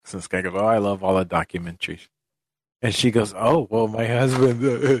Netflix. And this guy goes, "Oh, I love all the documentaries." And she goes, "Oh, well, my husband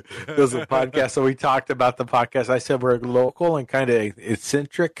does a podcast." So we talked about the podcast. I said we're local and kind of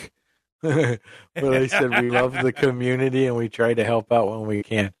eccentric. But I said we love the community and we try to help out when we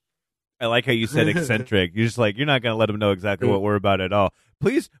can. I like how you said eccentric. You're just like, you're not going to let them know exactly what we're about at all.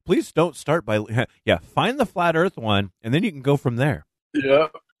 Please don't start by, find the flat earth one, and then you can go from there. Yeah,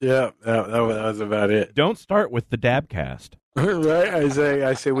 that was about it. Don't start with the Dabcast. Right,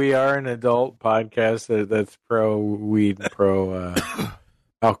 I say we are an adult podcast that's pro weed, pro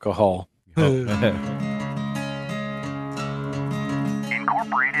alcohol. Incorporated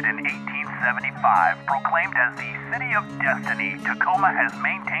in 1875, proclaimed as the City of Destiny, Tacoma has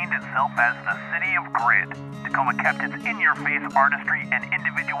maintained itself as the City of Grit. Tacoma kept its in-your-face artistry and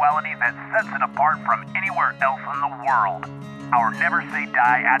individuality that sets it apart from anywhere else in the world. Our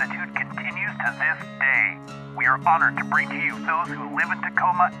never-say-die attitude continues to this day. We are honored to bring to you those who live in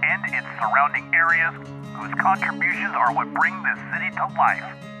Tacoma and its surrounding areas, whose contributions are what bring this city to life.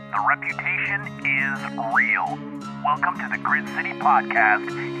 The reputation is real. Welcome to the Grid City Podcast.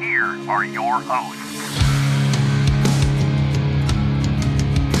 Here are your hosts.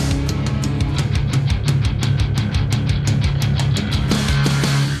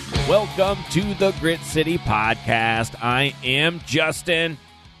 Welcome to the Grit City Podcast. I am Justin.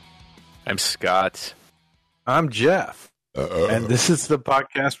 I'm Scott. I'm Jeff. And this is the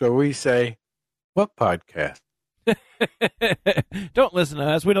podcast where we say, what podcast? Don't listen to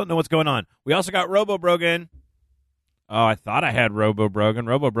us. We don't know what's going on. We also got Robo Brogan. Oh, I thought I had Robo Brogan.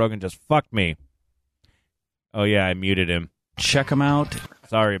 Robo Brogan just fucked me. Oh, yeah, I muted him. Check him out.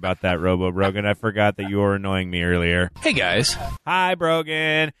 Sorry about that, Robo Brogan. I forgot that you were annoying me earlier. Hey, guys. Hi,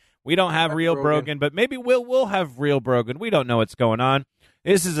 Brogan. We don't have real Brogan, but maybe we'll have real Brogan. We don't know what's going on.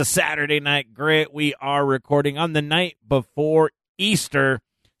 This is a Saturday night grit. We are recording on the night before Easter.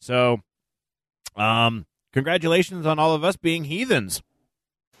 So, congratulations on all of us being heathens.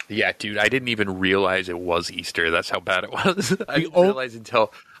 Yeah, dude, I didn't even realize it was Easter. That's how bad it was. I didn't realize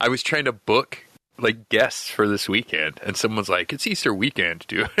until I was trying to book like guests for this weekend, and someone's like, "It's Easter weekend,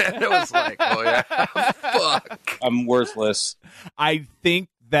 dude." And I was like, "Oh yeah, fuck, I'm worthless." I think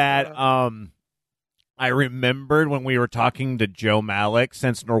that I remembered when we were talking to Joe Malik,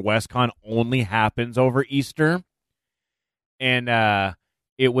 since NorwestCon only happens over Easter, and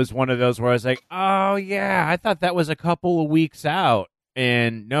it was one of those where I was like, "Oh yeah, I thought that was a couple of weeks out."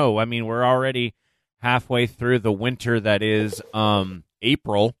 And no, I mean, we're already halfway through the winter that is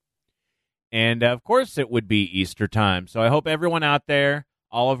April. And, of course, it would be Easter time. So I hope everyone out there,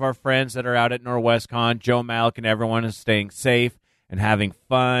 all of our friends that are out at NorwestCon, Joe Malik and everyone is staying safe and having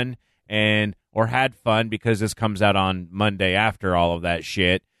fun or had fun, because this comes out on Monday after all of that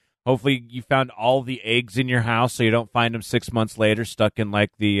shit. Hopefully you found all the eggs in your house so you don't find them 6 months later stuck in,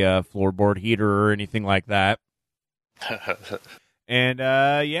 like, the floorboard heater or anything like that. And,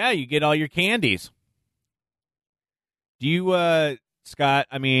 you get all your candies. Do you, Scott,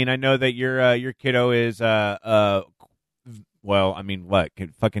 I mean, I know that your kiddo is,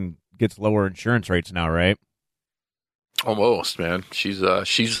 fucking gets lower insurance rates now, right? almost, man." She's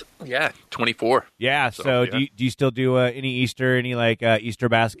 24. Yeah. So yeah. Do you still do any Easter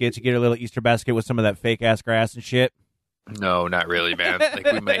baskets? You get a little Easter basket with some of that fake ass grass and shit? No, not really, man.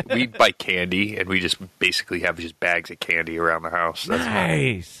 Like we buy candy, and we just basically have just bags of candy around the house. That's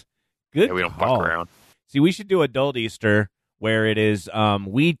nice. Good. Yeah, we don't fuck around. See, we should do adult Easter where it is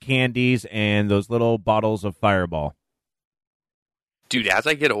weed candies and those little bottles of Fireball. Dude, as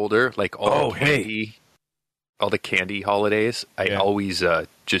I get older, like all the candy holidays, I always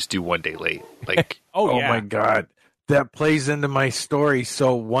just do one day late. Like, oh my God. That plays into my story.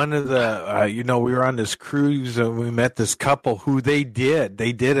 So one of the, we were on this cruise and we met this couple who they did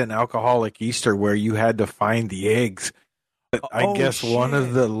an alcoholic Easter where you had to find the eggs. But I guess one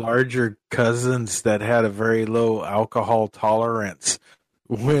of the larger cousins that had a very low alcohol tolerance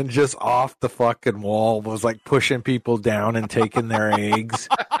went just off the fucking wall, was like pushing people down and taking their eggs.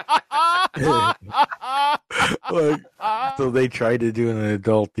 So they tried to do an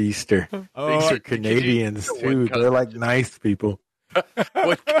adult Easter. These are Canadians too. They're like nice people.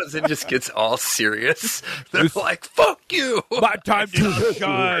 One cousin just gets all serious. They're like, "Fuck you! My time to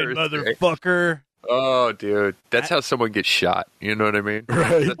shine, motherfucker." Oh, dude, that's how someone gets shot. You know what I mean?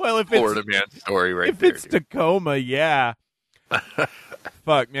 Right. That's well, if Florida man story right there. If it's Tacoma, yeah.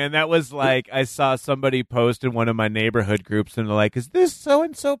 Fuck, man, that was like, I saw somebody post in one of my neighborhood groups, and they're like, "Is this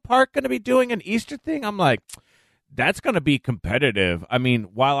so-and-so park going to be doing an Easter thing?" I'm like, that's going to be competitive. I mean,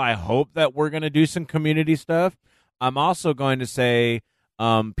 while I hope that we're going to do some community stuff, I'm also going to say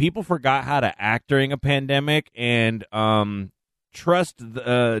people forgot how to act during a pandemic, and trust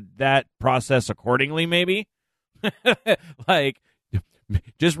that process accordingly, maybe. Like,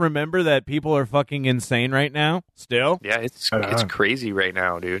 just remember that people are fucking insane right now. Still, Yeah, it's crazy right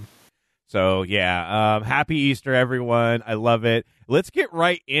now, dude. So yeah, happy Easter, everyone. I love it. Let's get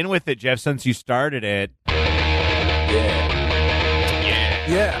right in with it, Jeff. Since you started it, The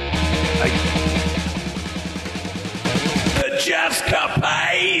Jeff's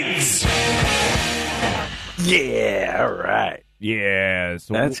Capades. Yeah, all right. Yeah,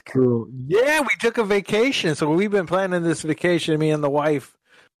 so That's cool. Yeah, we took a vacation. So we've been planning this vacation, me and the wife,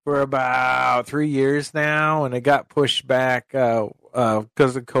 for about 3 years now, and it got pushed back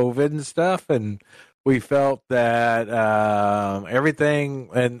because of COVID and stuff. And we felt that everything,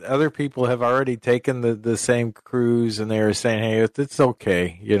 and other people have already taken the same cruise, and they were saying, hey, it's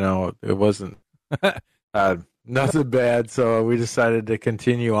okay. You know, it wasn't nothing bad. So we decided to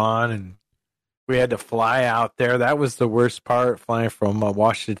continue on, and we had to fly out there. That was the worst part, flying from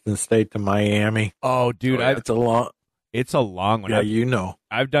Washington State to Miami. Oh, dude, it's a long one. Yeah, you know.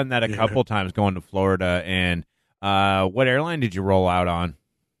 I've done that a couple times going to Florida. And what airline did you roll out on?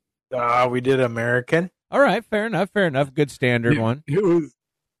 We did American. All right, fair enough. Good standard one. It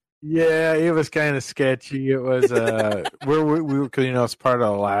was kind of sketchy. It was we cause, it's part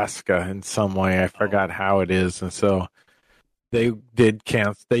of Alaska in some way. I forgot how it is, and so they did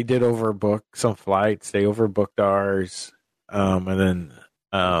cancel. They did overbook some flights. They overbooked ours, and then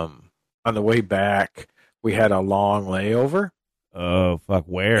on the way back, we had a long layover. Oh fuck!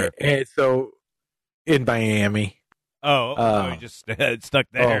 Where? And so in Miami. You just stuck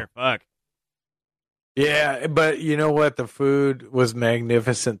there. Fuck. Yeah, but you know what? The food was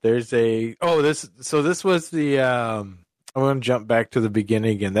magnificent. This was the I'm going to jump back to the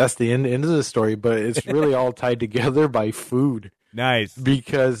beginning again. That's the end of the story, but it's really all tied together by food. Nice.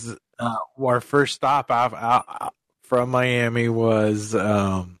 Because our first stop out from Miami was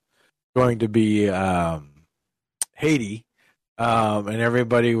going to be Haiti. And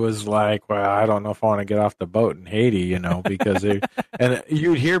everybody was like, well, I don't know if I want to get off the boat in Haiti, because and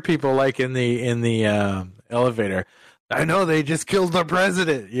you'd hear people like in the elevator, I know they just killed the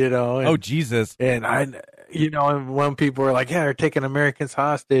president, and, oh, Jesus. And and when people were like, yeah, they're taking Americans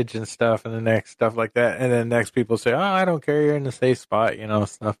hostage and stuff, and the next stuff like that. And then next people say, oh, I don't care. You're in a safe spot,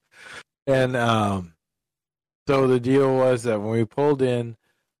 stuff. And so the deal was that when we pulled in,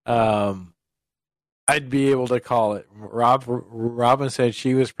 I'd be able to call it. Robin said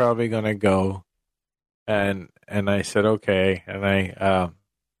she was probably going to go, and I said okay, and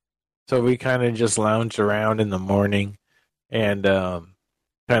so we kind of just lounged around in the morning, and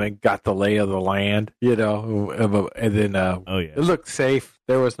kind of got the lay of the land, and then it looked safe.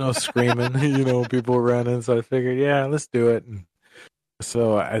 There was no screaming, people running. So I figured, yeah, let's do it. And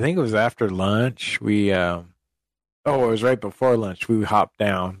so I think it was after lunch. We it was right before lunch. We hopped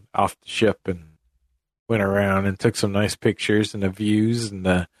down off the ship and went around and took some nice pictures, and the views and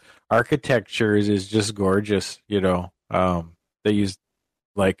the architecture is just gorgeous. They used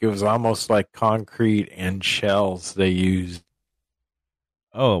it was almost like concrete and shells they used.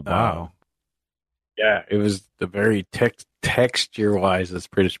 Oh, wow. Yeah, it was the very texture wise, it's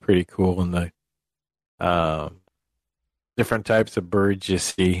pretty cool. And the different types of birds you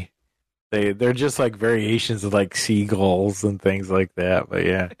see. They're just like variations of like seagulls and things like that. But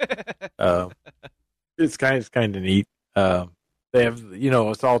yeah. It's kind of neat. They have,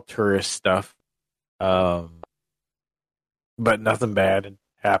 it's all tourist stuff, but nothing bad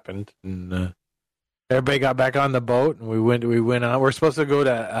happened, and everybody got back on the boat, and we went on. We're supposed to go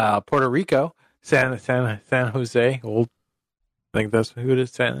to Puerto Rico, San Jose. I think that's who it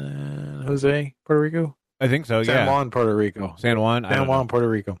is. San Jose, Puerto Rico. I think so. San Juan, Puerto Rico. San Juan, Puerto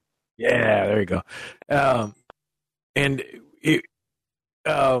Rico. Yeah, there you go. And it.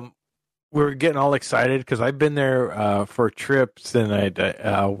 We were getting all excited because I've been there for trips, and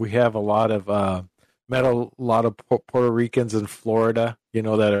we have a lot of met a lot of Puerto Ricans in Florida,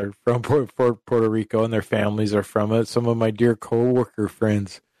 that are from Puerto Rico, and their families are from it. Some of my dear coworker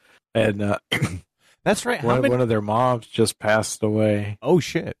friends, and that's right. One of their moms just passed away. Oh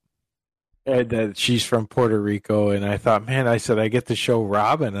shit! And she's from Puerto Rico, and I thought, man, I said I get to show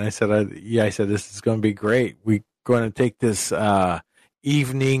Robin. And I said, I said this is going to be great. We're going to take this.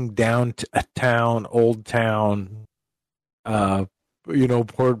 Evening downtown, old town, Puerto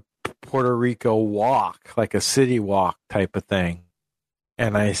Rico walk, like a city walk type of thing.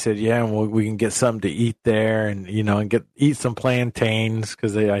 And I said, yeah, well, we can get something to eat there, and and eat some plantains,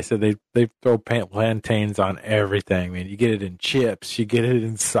 because I said they throw plantains on everything. Man, you get it in chips, you get it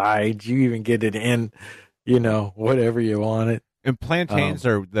in sides, you even get it in, whatever you want it. And plantains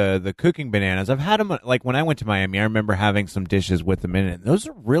are the cooking bananas. I've had them like when I went to Miami. I remember having some dishes with them in it. Those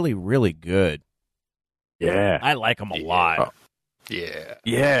are really, really good. Yeah, I like them a lot. Oh. Yeah.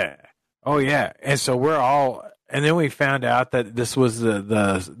 Yeah. Oh yeah. And so we're all, and then we found out that this was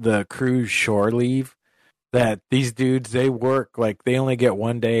the cruise shore leave. That these dudes, they work like they only get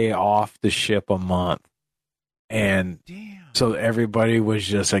 1 day off the ship a month. And so everybody was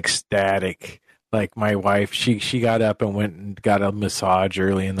just ecstatic. Like my wife, she got up and went and got a massage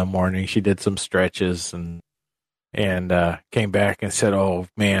early in the morning. She did some stretches and came back and said, "Oh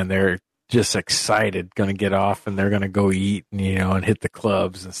man, they're just excited, going to get off and they're going to go eat and and hit the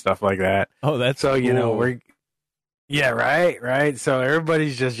clubs and stuff like that." Oh, that's so cool. we're right. So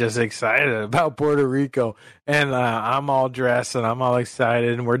everybody's just excited about Puerto Rico, and I'm all dressed and I'm all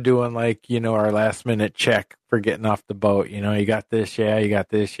excited, and we're doing like our last minute check for getting off the boat. You got this, yeah, you got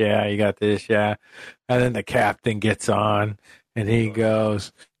this, yeah, you got this, yeah, and then the captain gets on and he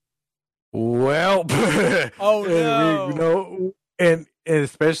goes, "Well, oh no, and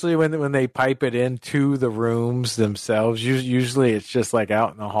especially when they pipe it into the rooms themselves, usually it's just like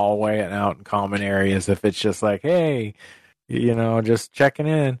out in the hallway and out in common areas. If it's just like, hey, just checking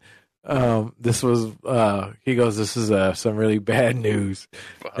in. This was he goes, this is some really bad news,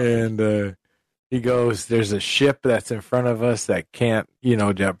 and he goes, there's a ship that's in front of us that can't,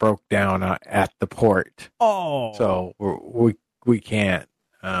 that broke down at the port. Oh, so we can't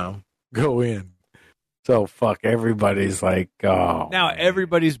go in. So fuck, everybody's like, oh. Now man.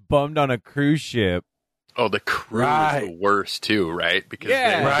 everybody's bummed on a cruise ship. Oh, the crew is the worst too, right? Because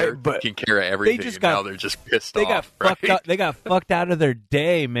they're taking care of everything, and now they're just pissed off. They got fucked out of their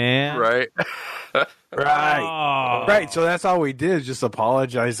day, man. Right. Right. Right. So that's all we did is just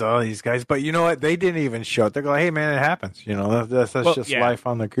apologize to all these guys. But you know what? They didn't even show it. They're like, hey, man, it happens. That's just life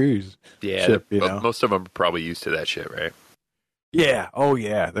on the cruise. Yeah. Ship, most of them are probably used to that shit, right? Yeah. Oh,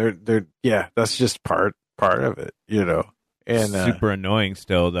 yeah. They're that's just part of it, And super annoying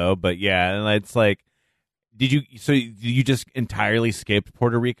still, though. But yeah, and it's like, did you just entirely skipped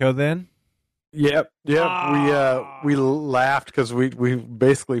Puerto Rico then? Yep. We laughed because we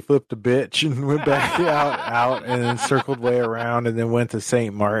basically flipped a bitch and went back out and then circled way around and then went to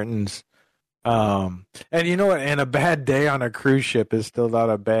St. Martin's. And you know what? And a bad day on a cruise ship is still not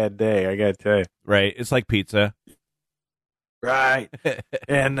a bad day. I gotta tell you. Right. It's like pizza. Right.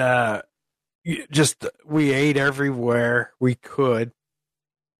 And we ate everywhere we could.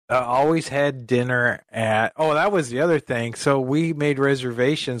 Always had dinner at. Oh, that was the other thing. So we made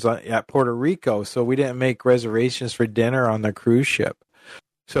reservations at Puerto Rico. So we didn't make reservations for dinner on the cruise ship.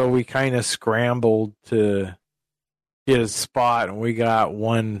 So we kind of scrambled to get a spot, and we got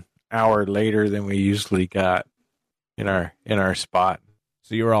 1 hour later than we usually got in our spot.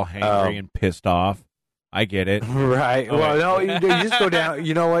 So you were all hangry and pissed off. I get it. Right. Well, no, you just go down.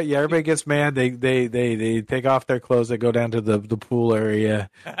 You know what? Yeah, everybody gets mad. They take off their clothes. They go down to the pool area.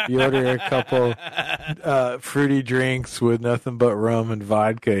 You order a couple fruity drinks with nothing but rum and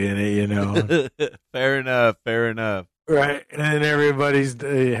vodka in it. Fair enough. Right, and everybody's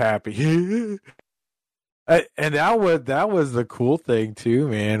happy. And that was the cool thing too,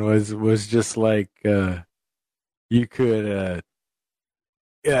 man. Was just like you could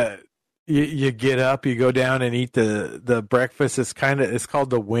You get up, you go down and eat the breakfast. It's called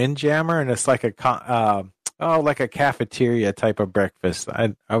the Windjammer, and it's like like a cafeteria type of breakfast.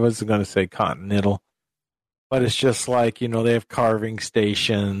 I wasn't going to say continental, but it's just like they have carving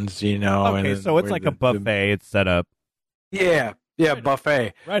stations, Okay, and so it's like a buffet. It's set up. Yeah,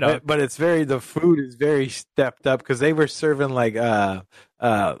 buffet. Right on. But it's the food is very stepped up because they were serving like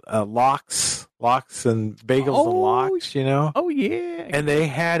lox and bagels and lox, Oh yeah. And they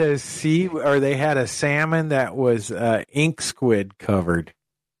had a salmon that was ink squid covered.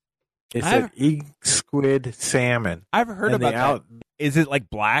 It's an ink squid salmon. I've heard about that. Is it like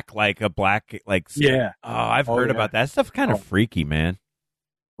black, like a black, like? Yeah. Oh, I've heard about that stuff. Kind of freaky, man.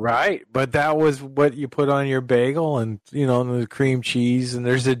 Right, but that was what you put on your bagel, and the cream cheese, and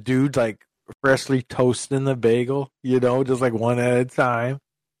there's a dude like freshly toasting the bagel, just like one at a time.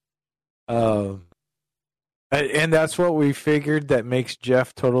 And that's what we figured that makes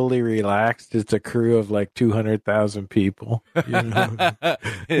Jeff totally relaxed. It's a crew of like 200,000 people,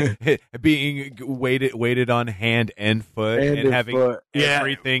 being waited on hand and foot, and having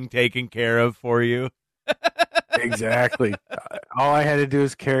everything taken care of for you. Exactly. All I had to do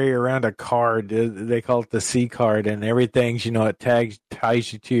is carry around a card. They call it the C card, and everything's it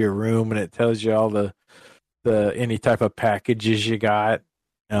ties you to your room, and it tells you all the any type of packages you got.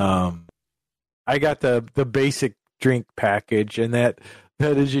 I got the basic drink package, and that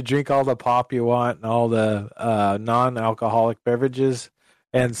Did you drink all the pop you want and all the non-alcoholic beverages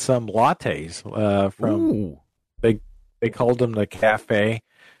and some lattes from Ooh. they called them the cafe,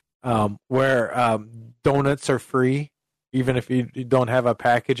 where donuts are free even if you don't have a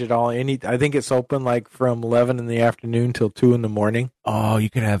package at all. I think it's open like from 11 in the afternoon till 2 in the morning. Oh, you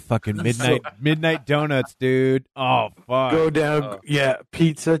could have fucking midnight donuts, dude. Oh fuck. Go down,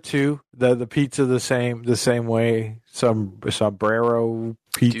 pizza too. The pizza the same way. Some sombrero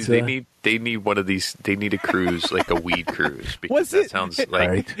pizza. Dude, they need one of these. They need a cruise, like a weed cruise, because What's that it? sounds like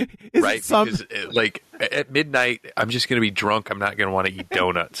right. Because like at midnight, I'm just gonna be drunk. I'm not gonna want to eat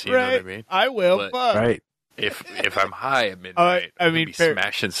donuts. You know what I mean? I will. But- fuck. Right. If I'm high at midnight, I mean, be fair-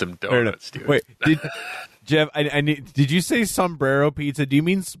 smashing some donuts, dude. Wait, Jeff, I need. Did you say sombrero pizza? Do you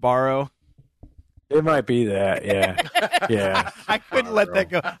mean Sbarro? It might be that. Yeah. Yeah. I couldn't let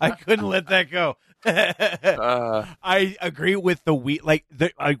that go. I agree with the weed. Like,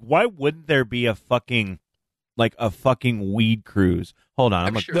 why wouldn't there be a fucking weed cruise? Hold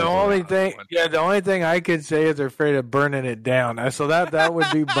on, The only thing I could say is they're afraid of burning it down. So that would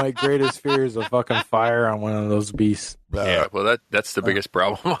be my greatest fear is a fucking fire on one of those beasts. Yeah, well, that's the biggest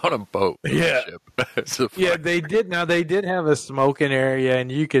problem on a boat. Yeah. Yeah, they did. Now they did have a smoking area, and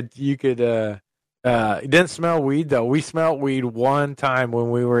you could. It didn't smell weed though. We smelled weed one time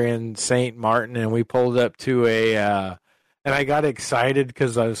when we were in St. Martin, and we pulled up to and I got excited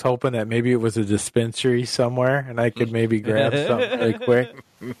because I was hoping that maybe it was a dispensary somewhere, and I could maybe grab something really quick.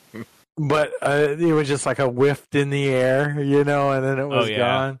 But it was just like a whiff in the air, and then it was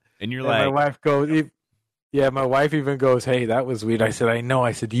gone. And you're and my wife goes, my wife even goes, "Hey, that was weed." I said, "I know."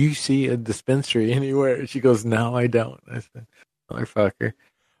 I said, "Do you see a dispensary anywhere?" She goes, "No, I don't." I said, "Motherfucker."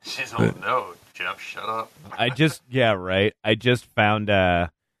 She's all, no, Jeff, shut up. I just found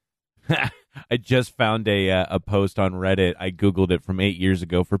a post on Reddit. I Googled it from 8 years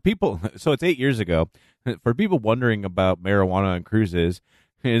ago for people. So it's 8 years ago. For people wondering about marijuana on cruises,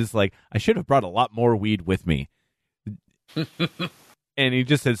 it's like, I should have brought a lot more weed with me. And he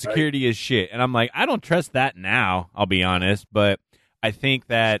just said security is shit. And I'm like, I don't trust that now, I'll be honest. But I think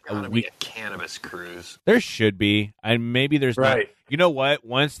that There's gotta be a cannabis cruise. there should be. And maybe there's not. You know what?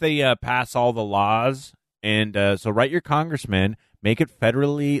 Once they pass all the laws, and so write your congressman, make it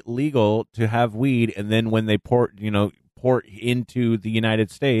federally legal to have weed, and then when they port into the United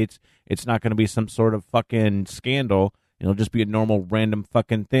States, it's not going to be some sort of fucking scandal. It'll just be a normal random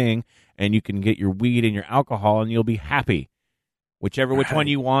fucking thing, and you can get your weed and your alcohol, and you'll be happy. Which one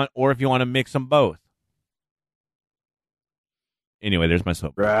you want, or if you want to mix them both. Anyway, there's my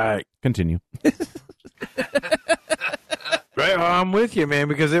soap. Right. Continue. Right, well, I'm with you, man,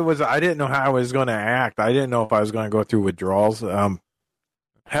 because I didn't know how I was going to act. I didn't know if I was going to go through withdrawals.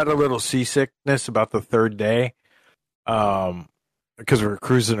 Had a little seasickness about the third day, because we were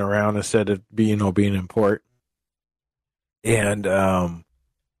cruising around instead of being in port. And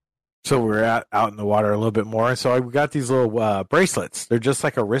so we were out in the water a little bit more. So we got these little bracelets. They're just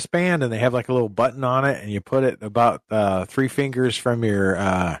like a wristband, and they have like a little button on it, and you put it about 3 fingers from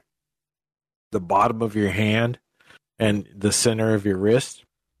your the bottom of your hand and the center of your wrist,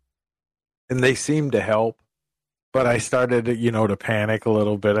 and they seem to help. But I started, to panic a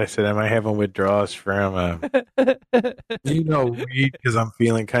little bit. I said, "Am I having withdrawals from, weed?" Because I'm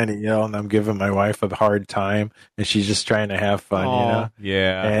feeling kind of ill, and I'm giving my wife a hard time, and she's just trying to have fun,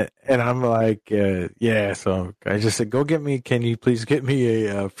 Yeah. And I'm like, yeah. So I just said, can you please get me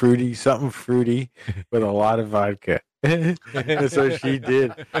a something fruity with a lot of vodka? And so she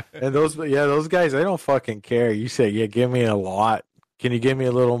did. And those guys, they don't fucking care. You say, "Yeah, give me a lot. Can you give me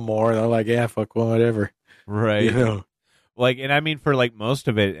a little more?" And they're like, "Yeah, fuck, well, whatever." Right. Like, and I mean, for like most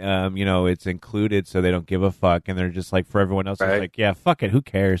of it, it's included, so they don't give a fuck, and they're just like, for everyone else, it's like, yeah, fuck it, who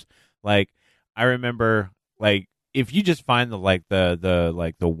cares? Like, I remember, like, if you just find the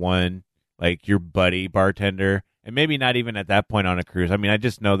one, like, your buddy bartender, and maybe not even at that point on a cruise. I mean, I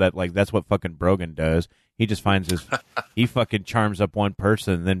just know that, like, that's what fucking Brogan does. He just finds he fucking charms up one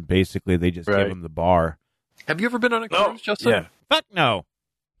person, and then basically they just give him the bar. Have you ever been on a cruise, Justin? Yeah. Fuck no.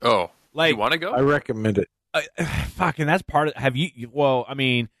 Oh, like, you want to go? I recommend it. Fucking, that's part of. Have you? Well, I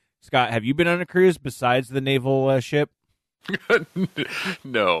mean, Scott, have you been on a cruise besides the naval ship?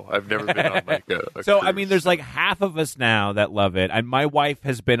 No, I've never been on like a So, cruise. I mean, there's like half of us now that love it. And my wife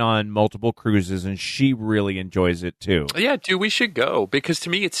has been on multiple cruises, and she really enjoys it too. Yeah, dude, we should go, because to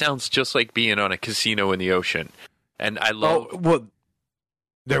me it sounds just like being on a casino in the ocean. And I love...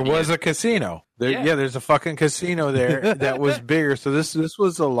 There was a casino. There's a fucking casino there that was bigger. So this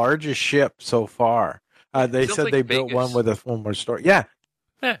was the largest ship so far. They said they built one with one more story. Yeah.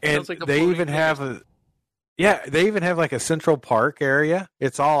 and like they even have Yeah, they even have like a Central Park area.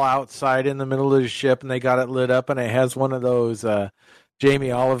 It's all outside in the middle of the ship, and they got it lit up, and it has one of those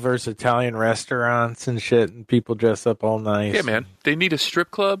Jamie Oliver's Italian restaurants and shit, and people dress up all nice. Yeah, man. They need a strip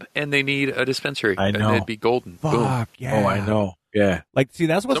club and they need a dispensary. I know. And it'd be golden. Boom. Fuck, yeah. Oh, I know. Yeah. Like, see,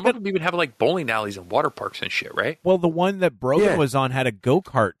 that's what's Some of them even have like bowling alleys and water parks and shit, right? Well, the one that Brogan Yeah. was on had a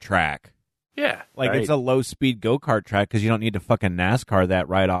go-kart track. Yeah. Like, Right. it's a low-speed go-kart track because you don't need to fucking NASCAR that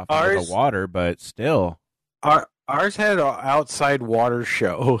right off into Ours- the water, but still. Ours had an outside water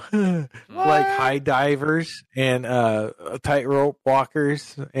show, like high divers and tightrope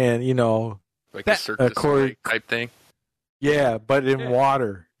walkers, and Like That- a circus Corey- type thing. yeah, but in Yeah.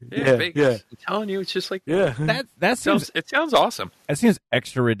 water. Yeah, Yeah, Vegas. I'm telling you, it's just like yeah. That seems it sounds awesome.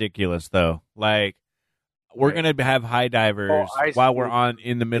 extra ridiculous, though. Like, we're Right. gonna have high divers I while see. we're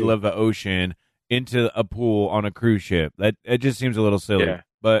in the middle of the ocean into a pool on a cruise ship. That it just seems a little silly, Yeah.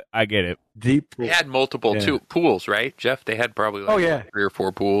 but I get it. Deep. They had multiple Yeah. pools, right, Jeff? They had probably like Oh, yeah. 3 or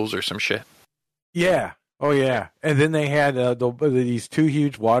 4 pools or some shit. Yeah. Oh yeah. And then they had these 2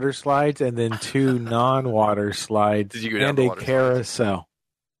 huge water slides, and then 2 non-water slides, Did you go down and the a water slides? carousel.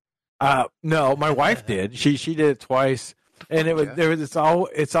 No, my wife did. She did it twice, and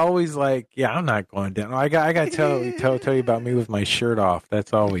it's always like, yeah, I'm not going down. I got to tell you about me with my shirt off.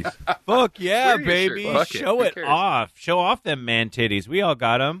 That's always. Fuck yeah, Wear your shirt. baby! Fuck it. Show Who it cares? off. Show off them man titties. We all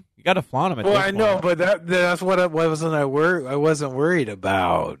got them. You got to flaunt them. Well, I know, but that's what I wasn't worried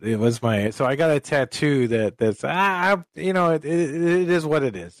about. It was so I got a tattoo that's it is what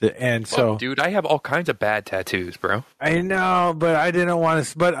it is, and so Dude, I have all kinds of bad tattoos, bro. I know, but I didn't want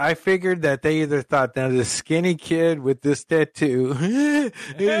to. But I figured that they either thought, now this skinny kid with this tattoo,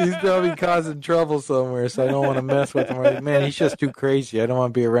 he's probably causing trouble somewhere, so I don't want to mess with him. Or, man, he's just too crazy. I don't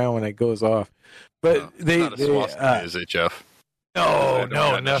want to be around when it goes off. But It's not a swastika, is it, Jeff? no,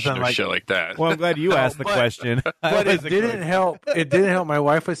 nothing like shit like that. Well, I'm glad you asked the but- question. But it didn't help. It didn't help. My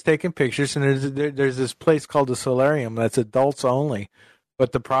wife was taking pictures, and there's this place called the Solarium that's adults only.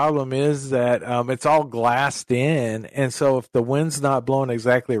 But the problem is that it's all glassed in, and so if the wind's not blowing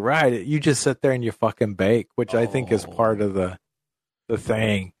exactly right, you just sit there and you fucking bake, which I think is part of the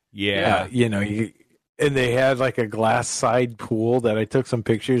thing. Yeah. And they had like a glass side pool that I took some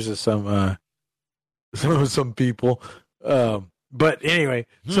pictures of some people. But anyway,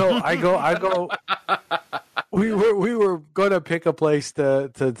 so I go. We were going to pick a place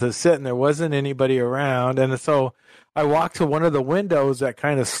to sit, and there wasn't anybody around, and so I walked to one of the windows that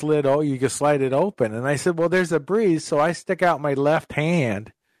kind of slid. Oh, you could slide it open, and I said, "Well, there's a breeze," so I stick out my left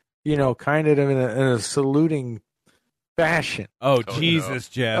hand, kind of in a saluting fashion. Oh, Oh, Jesus,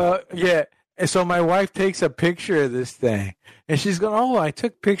 Jeff. Yeah. And so my wife takes a picture of this thing, and she's going, "Oh, I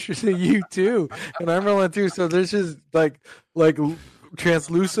took pictures of you too." And I'm rolling through. So there's just like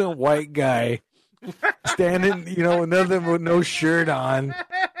translucent white guy standing, nothing with no shirt on,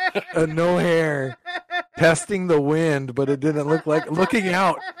 no hair, testing the wind, but it didn't look like looking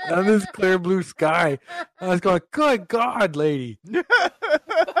out on this clear blue sky. I was going, "Good God, lady."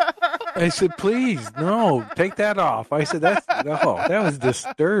 I said, "Please, no, take that off." I said, that was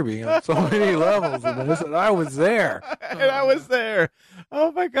disturbing on so many levels. And I said, I was there. And I was there.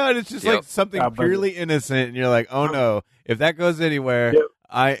 Oh my God! It's just Yep. like something Yeah, but- purely innocent, and you're like, "Oh no! If that goes anywhere, Yep.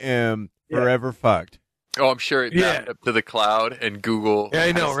 I am forever fucked." Oh, I'm sure it backed up to the cloud, and Google. Yeah,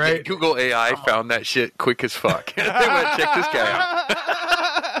 I know, right? Google AI found that shit quick as fuck. They went, check this guy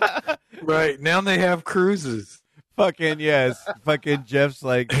out. Right. Now they have cruises. Fucking yes. Fucking Jeff's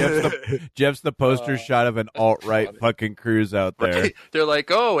the poster shot of an alt-right fucking cruise out there. Right? They're like,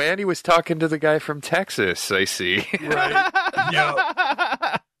 oh, Andy was talking to the guy from Texas. I see. Right.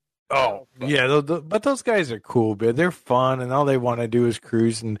 Yeah. Oh, yeah. But those guys are cool, man. They're fun, and all they want to do is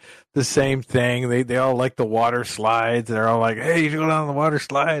cruise. And the same thing. They all like the water slides. They're all like, "Hey, you go down the water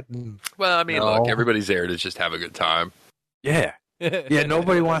slide." And, Well, I mean, No. look, everybody's there to just have a good time. yeah. Yeah.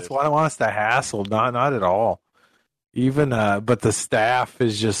 Nobody wants to hassle. Not at all. Even but the staff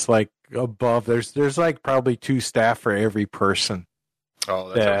is just like above. There's like probably 2 staff for every person. Oh,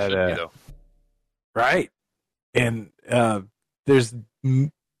 that's how it should be, though. Right. And there's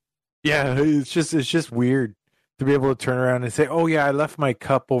it's just weird to be able to turn around and say, "Oh yeah, I left my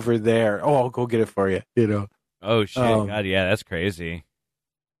cup over there. Oh, I'll go get it for you." Oh shit! Um, God, yeah, that's crazy.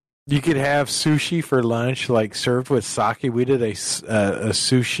 You could have sushi for lunch, like served with sake. We did a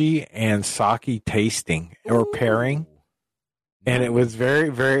sushi and sake tasting or pairing, and it was very,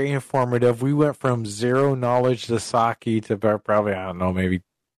 very informative. We went from zero knowledge to sake to probably, I don't know, maybe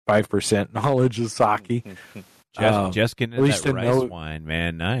 5% knowledge of sake. Just getting at into least that to rice know- wine,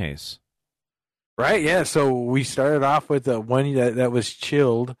 man. Nice. Right, yeah. So we started off with the one that was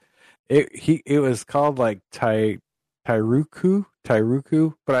chilled, it was called like Tairuku,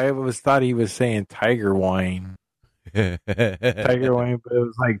 but I always thought he was saying tiger wine. Tiger wine, but it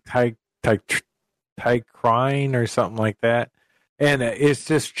was like Thai crying or something like that. And it's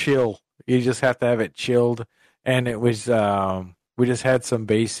just chill. You just have to have it chilled. And it was, we just had some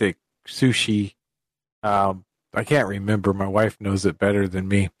basic sushi. I can't remember. My wife knows it better than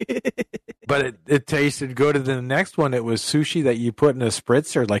me. But it tasted good. And then the next one, it was sushi that you put in a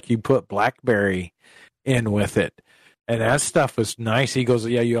spritzer, like you put blackberry in with it. And that stuff was nice. He goes,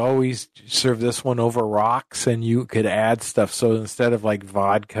 yeah, you always serve this one over rocks, and you could add stuff. So instead of like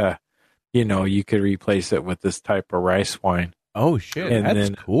vodka, you could replace it with this type of rice wine. Oh shit, and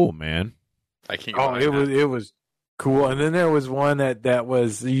that's cool, man. I can't. Oh, it was cool. And then there was one that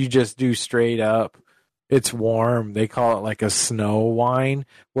was you just do straight up. It's warm. They call it like a snow wine,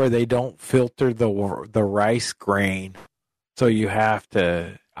 where they don't filter the rice grain, so you have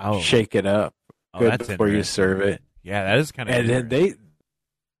to shake it up good before you serve it. Yeah, that is kind of. And then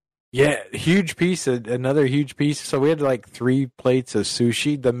huge piece, another huge piece. So we had like 3 plates of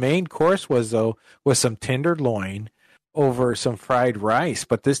sushi. The main course was some tenderloin over some fried rice,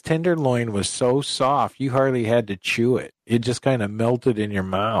 but this tenderloin was so soft you hardly had to chew it. It just kind of melted in your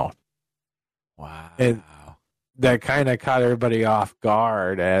mouth. Wow. And that kind of caught everybody off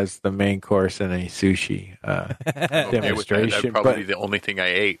guard as the main course in a sushi demonstration. That'd probably be the only thing I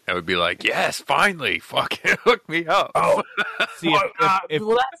ate. I would be like, yes, finally, fucking hook me up. Oh, see,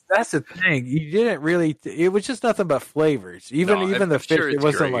 that's the thing. You didn't really. It was just nothing but flavors. Even the fish, it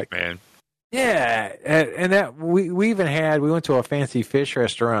wasn't great, like man. Yeah, and that we even we went to a fancy fish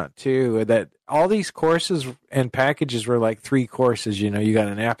restaurant too. That all these courses and packages were like 3 courses. You got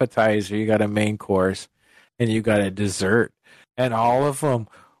an appetizer, you got a main course, and you got a dessert, and all of them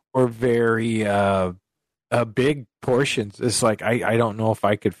were very big portions. It's like I don't know if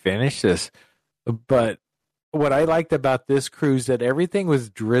I could finish this, but what I liked about this cruise that everything was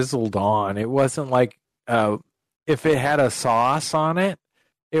drizzled on. It wasn't like if it had a sauce on it.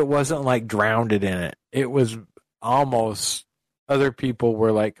 It wasn't like drowned in it. It was almost, other people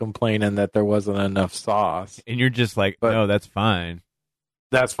were like complaining that there wasn't enough sauce. And you're just like, no, that's fine.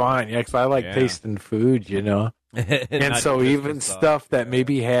 That's fine. Yeah, because I like tasting food, And so even stuff that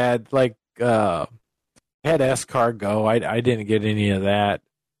maybe had like, had escargot, I didn't get any of that.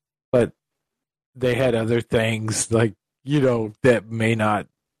 But they had other things like, that may not,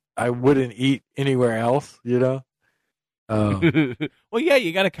 I wouldn't eat anywhere else, Well, yeah,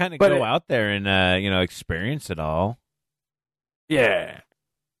 you got to kind of go out there and experience it all. Yeah,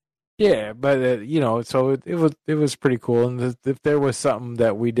 but so it was pretty cool. And if there was something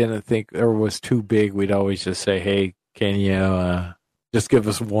that we didn't think or was too big, we'd always just say, "Hey, can you just give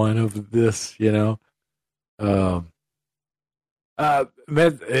us one of this?" Like I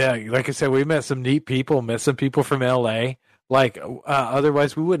said, we met some neat people. Met some people from LA. Like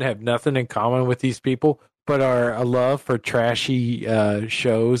otherwise, we wouldn't have nothing in common with these people. But our love for trashy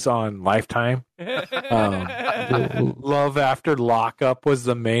shows on Lifetime, Love After Lockup was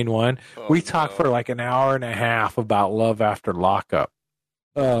the main one. We talked for like an hour and a half about Love After Lockup.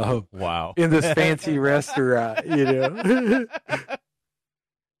 Wow! In this fancy restaurant, you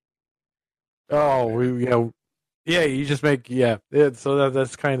just make So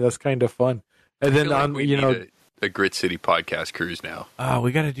that's kind of fun. And then a Grit City podcast cruise now. Oh,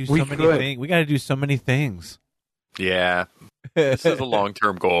 we got to do so many things. We got to do so many things. Yeah, this is a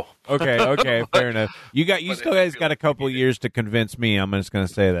long-term goal. Okay, fair enough. You still guys got a couple years to convince me. I'm just going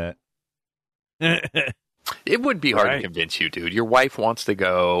to say that. It would be hard to convince you, dude. Your wife wants to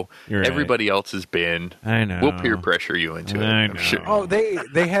go. Everybody else has been. I know. We'll peer pressure you into it. I'm sure. Oh,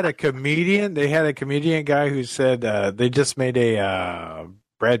 they had a comedian. They had a comedian guy who said they just made a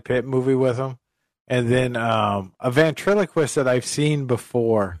Brad Pitt movie with him. And then a ventriloquist that I've seen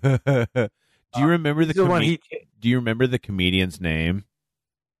before. Do you remember Do you remember the comedian's name?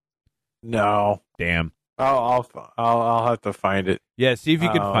 No. Damn. I'll have to find it. Yeah, see if you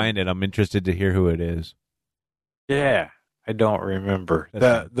can find it. I'm interested to hear who it is. Yeah, I don't remember.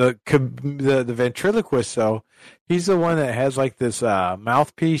 The ventriloquist though. He's the one that has like this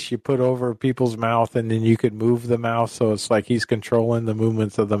mouthpiece you put over people's mouth, and then you could move the mouth, so it's like he's controlling the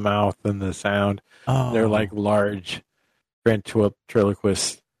movements of the mouth and the sound. Oh. They're like large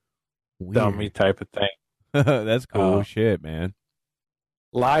ventriloquist dummy type of thing. That's cool shit, man.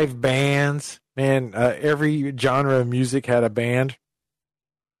 Live bands, man. Every genre of music had a band.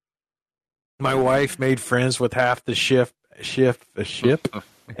 My wife made friends with half the ship and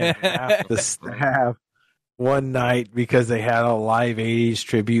half the staff one night because they had a live 80s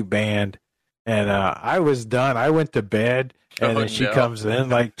tribute band. And I was done. I went to bed, And then she comes in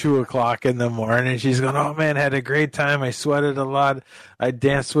like 2:00 in the morning. She's going, "Oh man, had a great time. I sweated a lot. I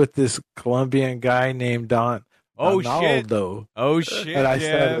danced with this Colombian guy named Donaldo." Oh shit! And I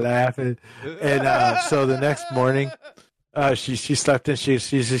started laughing. And so the next morning, she slept in.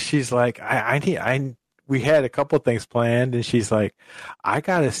 She's like, we had a couple things planned, and she's like, I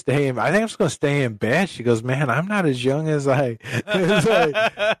gotta stay in. I think I'm just gonna stay in bed. She goes, "Man, I'm not as young as I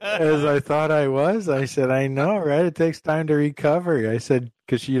thought I was." I said, "I know, right? It takes time to recover." I said,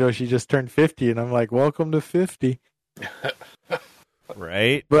 because she just turned 50, and I'm like, "Welcome to 50."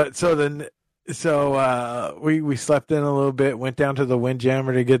 Right. But so we slept in a little bit, went down to the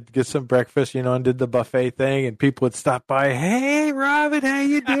Windjammer to get some breakfast, and did the buffet thing, and people would stop by. "Hey, Robin, how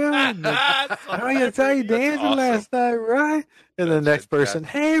you doing?" Like, "Oh, you saw you dancing last night, right?" And the next person,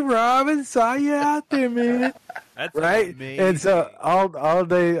 "Hey, Robin, saw you out there, man." That's right. amazing. And so all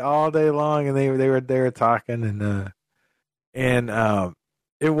day long, and they were talking, and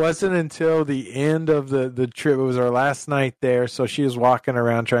it wasn't until the end of the trip. It was our last night there, so she was walking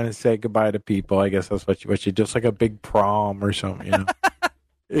around trying to say goodbye to people. I guess that's what she just like a big prom or something,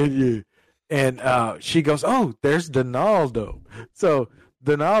 and she goes, "Oh, there's Donaldo." So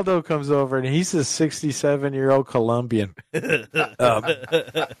Donaldo comes over, and he's a 67-year-old Colombian,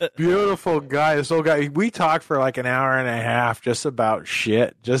 beautiful guy. This old guy. We talked for like an hour and a half, just about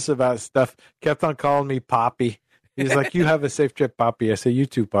shit, just about stuff. Kept on calling me Poppy. He's like, "You have a safe trip, Poppy." I say, "You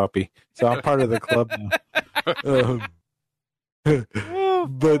too, Poppy." So I'm part of the club now.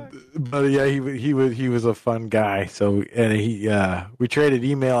 But yeah, he was a fun guy. So, and we traded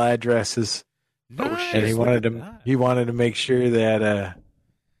email addresses. Nice. And he wanted to make sure that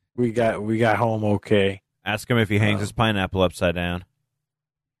we got home okay. Ask him if he hangs his pineapple upside down.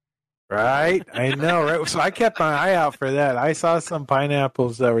 Right? I know, right? So I kept my eye out for that. I saw some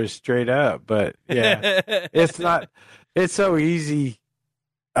pineapples that were straight up, but yeah, it's so easy.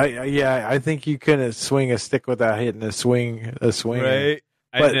 I think you couldn't swing a stick without hitting a swing. Right.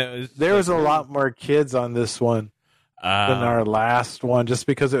 But there was a lot more kids on this one than our last one, just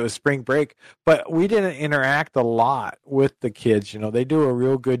because it was spring break. But we didn't interact a lot with the kids. They do a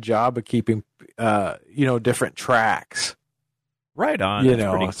real good job of keeping, different tracks. Right on. That's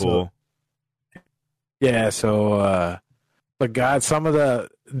pretty cool. But God,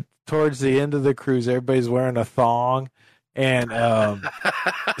 towards the end of the cruise, everybody's wearing a thong, and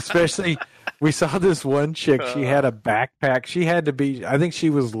especially we saw this one chick. She had a backpack. She had to be, I think she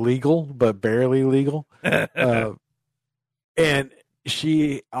was legal, but barely legal. And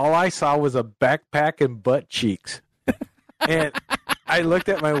all I saw was a backpack and butt cheeks. And I looked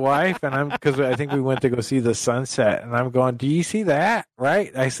at my wife, and because I think we went to go see the sunset, and I'm going, "Do you see that?"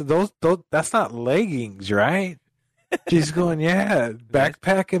 Right? I said, those that's not leggings, right? She's going, "Yeah,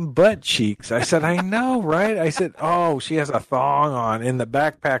 backpack and butt cheeks." I said, "I know, right?" I said, "Oh, she has a thong on," and the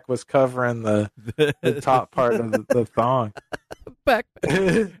backpack was covering the top part of the thong.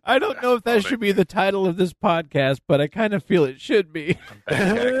 Backpack. I don't know if that should be the title of this podcast, but I kind of feel it should be.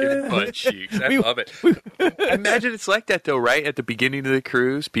 Backpack and butt cheeks. I love it. Imagine it's like that, though, right? At the beginning of the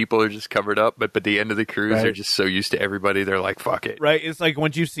cruise, people are just covered up, but at the end of the cruise, they're just so used to everybody, they're like, fuck it. Right? It's like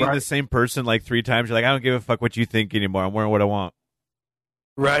once you've seen the same person like 3 times, you're like, I don't give a fuck what you think anymore. I'm wearing what I want.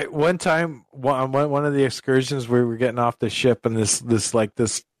 Right. One time, one of the excursions, we were getting off the ship, and this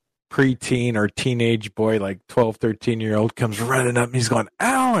preteen or teenage boy, like 12, 13-year-old, comes running up, and he's going,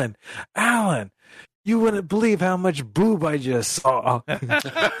 Alan, you wouldn't believe how much boob I just saw."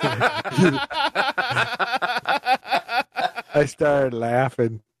 I started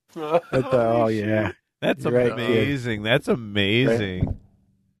laughing. I thought, "Oh yeah, that's right, amazing. That's amazing." Right.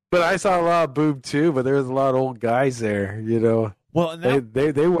 But I saw a lot of boob too. But there was a lot of old guys there. Well,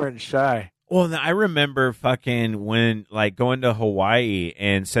 they weren't shy. Well, I remember fucking when, like, going to Hawaii,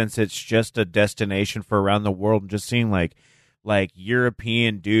 and since it's just a destination for around the world, and just seeing like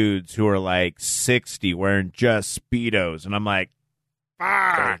European dudes who are like 60 wearing just Speedos, and I'm like,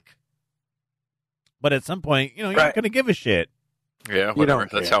 fuck. But at some point, you're not going to give a shit. Yeah, whatever.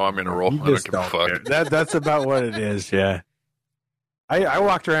 That's how I'm going to roll. I don't give a fuck. That's about what it is. Yeah. I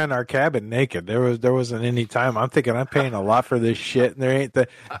walked around our cabin naked. There wasn't any time. I'm thinking I'm paying a lot for this shit, and there ain't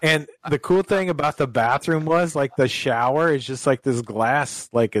and the cool thing about the bathroom was, like, the shower is just like this glass,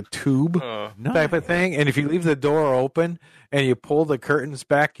 like a tube type of thing. And if you leave the door open and you pull the curtains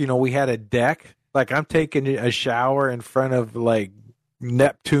back, we had a deck. Like, I'm taking a shower in front of, like,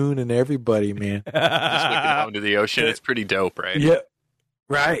 Neptune and everybody, man. Just looking out into the ocean. It's pretty dope, right? Yeah.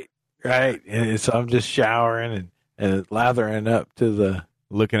 Right. And so I'm just showering and lathering up to the...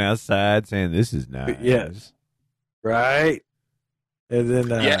 Looking outside, saying, "This is nice." Yes. Right. And then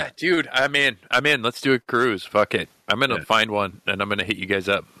yeah, dude, I'm in. Let's do a cruise. Fuck it. I'm gonna find one and I'm gonna hit you guys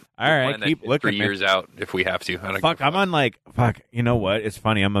up. All right, keep looking. 3 years out if we have to. I'm on you know what? It's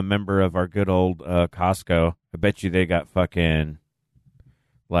funny. I'm a member of our good old Costco. I bet you they got fucking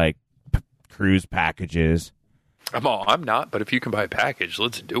cruise packages. I'm not, but if you can buy a package,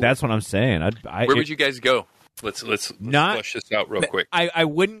 let's do it. That's what I'm saying. Where would you guys go? Let's flush this out real quick. I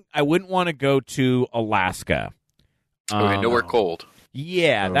wouldn't want to go to Alaska. Okay, nowhere cold.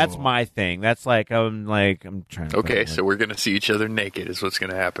 Yeah, that's my thing. That's I'm trying to. Okay, so we're gonna see each other naked is what's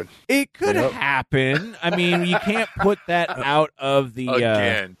gonna happen. It could happen. I mean, you can't put that out of the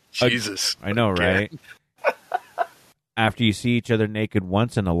again. Jesus, I know, right? After you see each other naked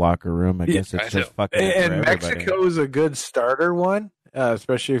once in a locker room, I guess it's just fucking. And Mexico is a good starter one,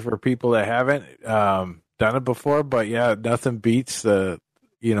 especially for people that haven't done it before. But yeah, nothing beats the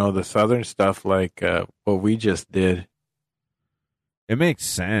southern stuff like what we just did. It makes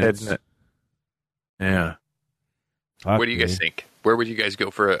sense. Yeah. What do you guys think? Where would you guys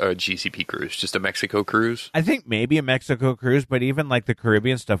go for a GCP cruise? Just a Mexico cruise? I think maybe a Mexico cruise, but even the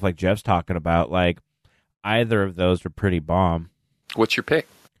Caribbean stuff like Jeff's talking about, either of those are pretty bomb. What's your pick?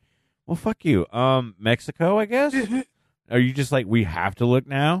 Well, fuck you. Mexico, I guess? Are you just we have to look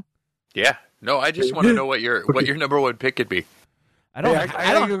now? Yeah. No, I just want to know what your number one pick could be. I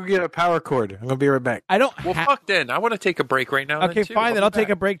gotta go get a power cord. I'm gonna be right back. Fuck then. I want to take a break right now. Okay, fine. Then I'll take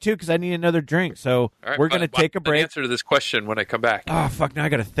a break too because I need another drink. So we're gonna take a break. Answer to this question when I come back. Oh fuck! Now I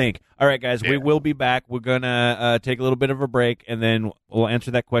gotta think. All right, guys, we will be back. We're gonna take a little bit of a break, and then we'll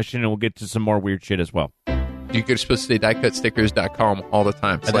answer that question, and we'll get to some more weird shit as well. You could supposed to say diecutstickers.com all the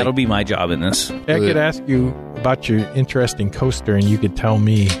time. That'll be my job in this. I could ask you about your interesting coaster, and you could tell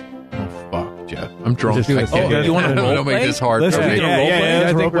me. Jeff. I'm drunk. You want to don't make this hard for me.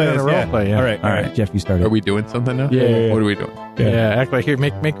 I think we're gonna role play. Yeah. All right, Jeff, you started. Are we doing something now? Yeah. What are we doing? Yeah, act like here.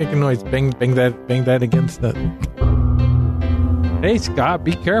 Make a noise. Bang that against the. Hey Scott,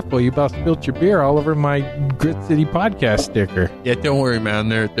 be careful! You about spilled your beer all over my Grit City podcast sticker. Yeah, don't worry, man.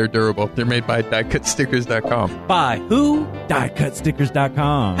 They're durable. They're made by diecutstickers.com. By who?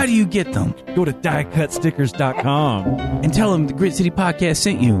 Diecutstickers.com. How do you get them? Go to diecutstickers.com and tell them the Grit City podcast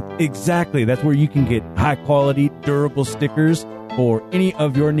sent you. Exactly. That's where you can get high quality, durable stickers for any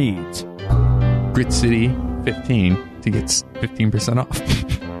of your needs. Grit City 15 to get 15%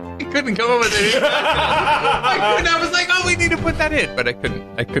 off. Couldn't come up with it. I was like, oh, we need to put that in, but I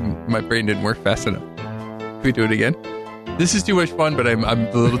couldn't. My brain didn't work fast enough. Can we do it again? This is too much fun, but I'm a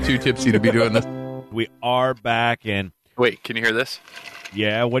little too tipsy to be doing this. We are back in. Wait, can you hear this?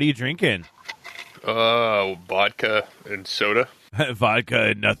 Yeah, what are you drinking? Vodka and soda.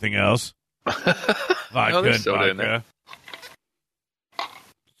 Vodka and nothing else. Vodka and soda vodka. in there.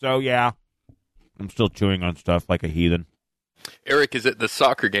 So yeah, I'm still chewing on stuff like a heathen. Eric is at the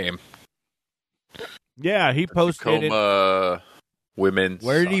soccer game. Yeah, he posted Tacoma women's.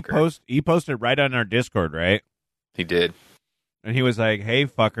 Where did he soccer. post? He posted right on our Discord, right? He did. And he was like, "Hey,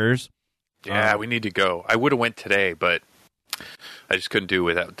 fuckers." Yeah, we need to go. I would have went today, but I just couldn't do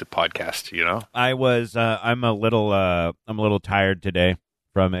without the podcast. You know, I was. I'm a little tired today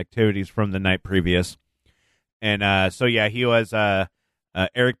from activities from the night previous, and so yeah, he was.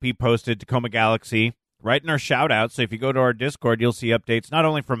 Eric P posted Tacoma Galaxy right in our shout out. So if you go to our Discord, you'll see updates not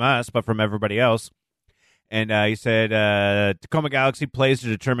only from us but from everybody else. And he said Tacoma Galaxy plays to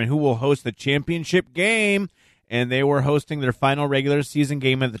determine who will host the championship game. And they were hosting their final regular season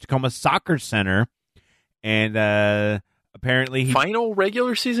game at the Tacoma Soccer Center. And apparently final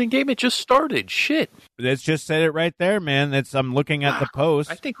regular season game? It just started. Shit. That's just said it right there, man. I'm looking at the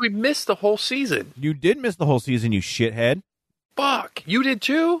post. I think we missed the whole season. You did miss the whole season, you shithead. Fuck. You did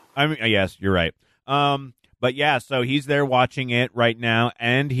too? I mean, yes, you're right. But yeah, so he's there watching it right now,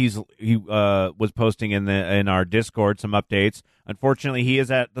 and he was posting in our Discord some updates. Unfortunately, he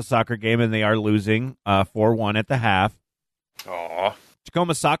is at the soccer game, and they are losing 4-1 at the half. Aw.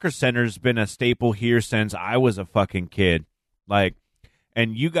 Tacoma Soccer Center's been a staple here since I was a fucking kid.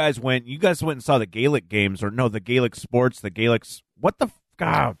 And you guys went and saw the Gaelic games, or no, the Gaelic sports, what the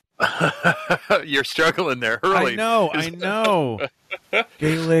God. You're struggling there early. I know.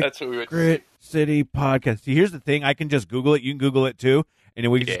 Gaelic That's what we Grit City Podcast. See, here's the thing. I can just Google it. You can Google it too. And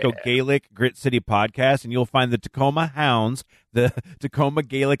then we can just go Gaelic Grit City Podcast, and you'll find the Tacoma Hounds, the Tacoma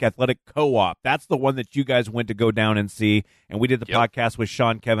Gaelic Athletic Co-op. That's the one that you guys went to go down and see. And we did the podcast with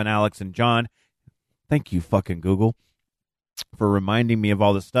Sean, Kevin, Alex, and John. Thank you, fucking Google, for reminding me of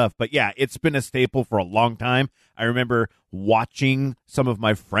all this stuff. But yeah, it's been a staple for a long time. I remember watching some of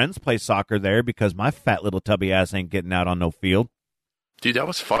my friends play soccer there because my fat little tubby ass ain't getting out on no field. Dude, that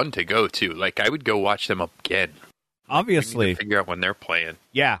was fun to go to. I would go watch them again. obviously. We need to figure out when they're playing.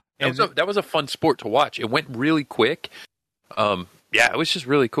 Yeah. That was a fun sport to watch. It went really quick. Yeah, it was just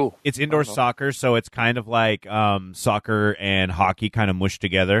really cool. It's indoor soccer, so it's kind of like soccer and hockey kind of mushed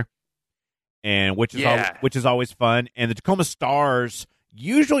together, and which is always fun. And the Tacoma Stars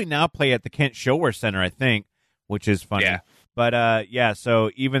usually now play at the Kent Showwear Center, I think, which is funny. Yeah. But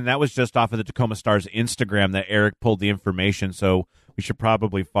so even that was just off of the Tacoma Stars Instagram that Eric pulled the information. So we should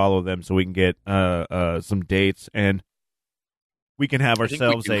probably follow them so we can get some dates and we can have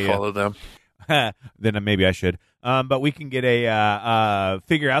ourselves follow them. Then maybe I should. But we can get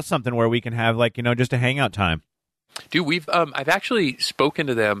figure out something where we can have just a hangout time. Dude, I've actually spoken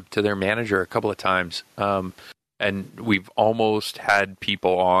to them, to their manager a couple of times. And we've almost had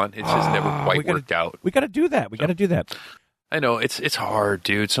people on. It's just never quite worked out. We got to do that. We got to do that. I know it's hard,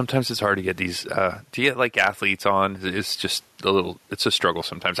 dude. Sometimes it's hard to get these to get like athletes on. It's just it's a struggle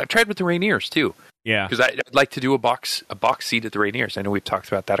sometimes. I've tried with the Rainiers too. Yeah, because I'd like to do a box seat at the Rainiers. I know we've talked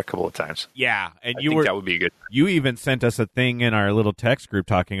about that a couple of times. Yeah, and I think that would be good. You even sent us a thing in our little text group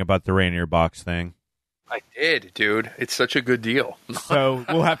talking about the Rainier box thing. I did, dude. It's such a good deal. So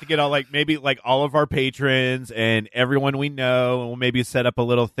we'll have to get all of our patrons and everyone we know, and we'll maybe set up a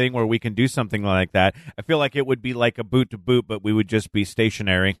little thing where we can do something like that. I feel like it would be like a boot to boot, but we would just be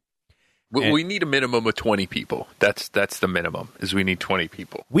stationary. We need a minimum of 20 people. That's the minimum, is we need 20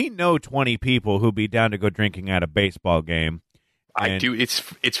 people. We know 20 people who'd be down to go drinking at a baseball game. I do. It's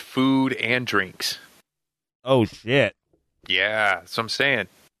food and drinks. Oh, shit. Yeah, that's what I'm saying.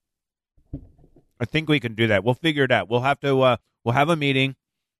 I think we can do that. We'll figure it out. We'll have to. We'll have a meeting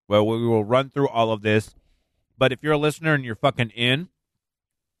where we will run through all of this. But if you're a listener and you're fucking in,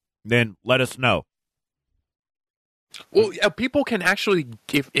 then let us know. Well, people can actually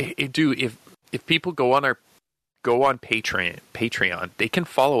if people go on Patreon, they can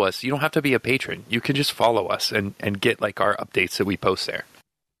follow us. You don't have to be a patron. You can just follow us and get like our updates that we post there.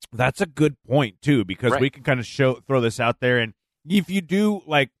 That's a good point too, because we can kind of throw this out there. And if you do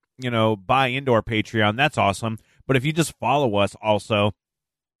buy into our Patreon, that's awesome. But if you just follow us also,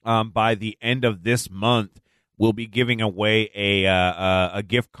 by the end of this month, we'll be giving away a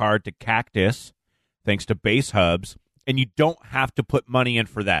gift card to Cactus, thanks to Base Hubs. And you don't have to put money in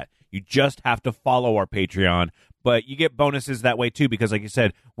for that. You just have to follow our Patreon. But you get bonuses that way too, because like you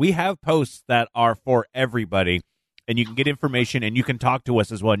said, we have posts that are for everybody. And you can get information, and you can talk to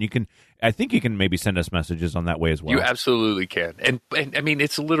us as well. And I think you can maybe send us messages on that way as well. You absolutely can. And I mean,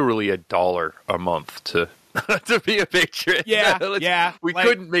 it's literally $1 a month to be a patron. Yeah, We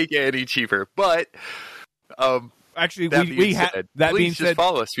couldn't make it any cheaper, but actually, just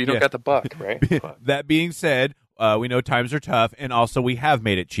follow us. We don't got the buck, right? That being said, we know times are tough, and also we have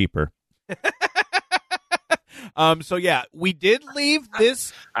made it cheaper. So yeah, we did leave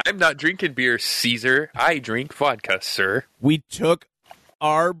this. I'm not drinking beer, Caesar. I drink vodka, sir. We took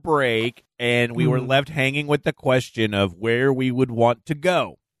our break, and we were left hanging with the question of where we would want to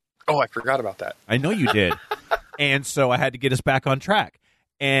go. Oh, I forgot about that. I know you did. And so I had to get us back on track.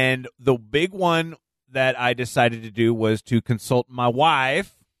 And the big one that I decided to do was to consult my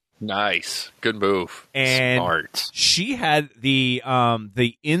wife. Nice. Good move. And smart. She had the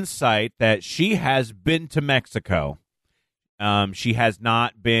insight that she has been to Mexico. She has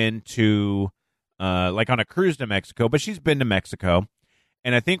not been to on a cruise to Mexico, but she's been to Mexico.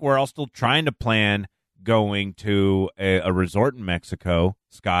 And I think we're all still trying to plan going to a resort in Mexico,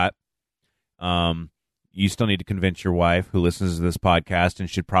 Scott. You still need to convince your wife, who listens to this podcast and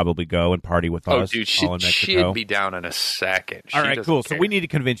should probably go and party with us. Oh, dude, all in Mexico. she'd be down in a second. All right, cool. Care. So we need to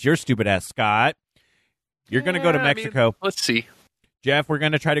convince your stupid ass, Scott. You're going to go to Mexico. I mean, let's see. Jeff, we're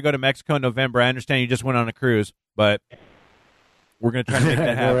going to try to go to Mexico in November. I understand you just went on a cruise, but we're going to try to make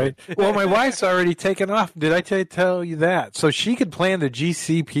that happen. Right. Well, my wife's already taken off. Did I tell you that? So she could plan the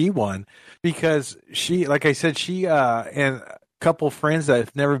GCP one because she, like I said, and couple friends that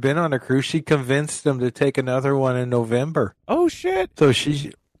have never been on a cruise, she convinced them to take another one in November. Oh shit. So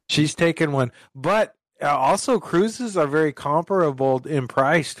she's taken one, but also cruises are very comparable in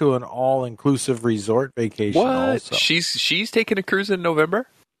price to an all-inclusive resort vacation. What? Also, she's taking a cruise in November?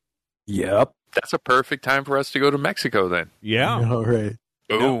 Yep. That's a perfect time for us to go to Mexico then. Yeah. All right.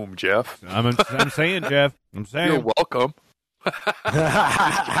 Boom, Jeff. I'm saying, Jeff. I'm saying. You're welcome.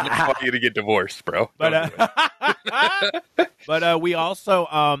 I'm going to get divorced, bro. But we also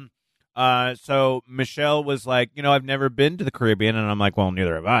so Michelle was like, I've never been to the Caribbean, and I'm like, well,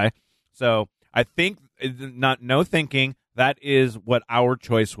 neither have I. So I think thinking that is what our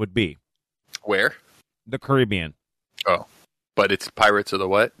choice would be. Where? The Caribbean. Oh, but it's Pirates of the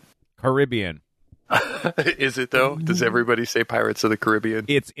what? Caribbean. Is it though? Does everybody say Pirates of the Caribbean?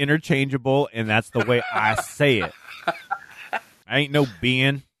 It's interchangeable, and that's the way I say it. I ain't no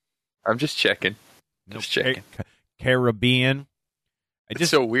being. I'm just checking. Just checking. Caribbean. It's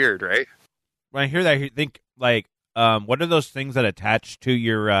so weird, right? When I hear that, I think like, what are those things that attach to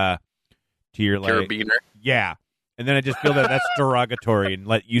your like Carabiner? Yeah, and then I just feel that that's derogatory and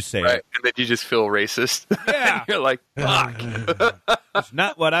let you say Right, it. and then you just feel racist. Yeah, you're like, fuck. It's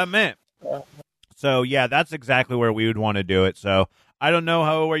not what I meant. So yeah, that's exactly where we would want to do it. So I don't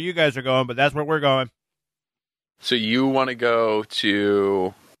know where you guys are going, but that's where we're going. So you want to go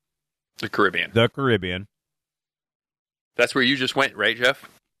to the Caribbean? The Caribbean. That's where you just went, right, Jeff?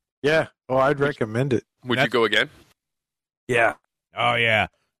 Yeah. Oh, I'd recommend it. Would you go again? Yeah. Oh yeah,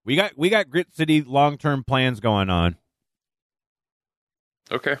 we got Grit City long-term plans going on.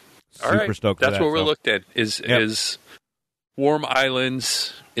 Okay. Super All right. stoked for That's that, what we're so. looked at is warm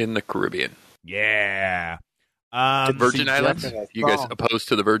islands in the Caribbean. Yeah. Virgin see, Islands? Jeff in a You guys song. opposed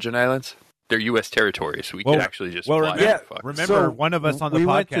to the Virgin Islands? They're U.S. territories. We Well- could actually just Well, fly. remember, Yeah, Fuck. remember So, one of us on the we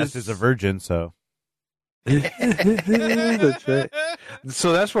went to podcast is a virgin, so. That's right.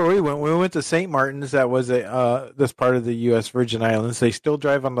 So that's where we went. We went to St. Martin's. That was that's part of the U.S. Virgin Islands. They still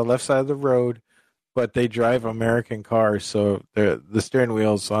drive on the left side of the road, but they drive American cars. So the steering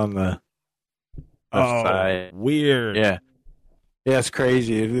wheel's on the left side. Weird. Yeah, it's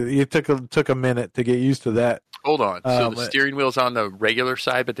crazy. It took a minute to get used to that. Hold on. So the but- steering wheel's on the regular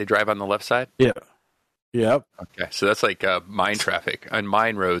side, but they drive on the left side? Yeah. Yep. Okay. So that's like mine traffic. On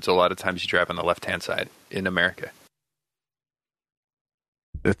mine roads, a lot of times you drive on the left-hand side in America.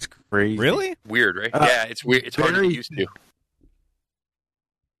 That's crazy. Really? Weird, right? Yeah, it's weird. It's hard to very- get used to.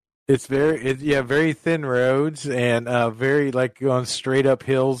 It's very thin roads and very like going straight up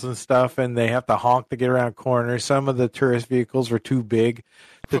hills and stuff, and they have to honk to get around corners. Some of the tourist vehicles were too big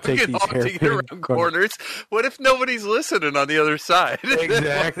to take Fucking these honking hairpin around corners. What if nobody's listening on the other side?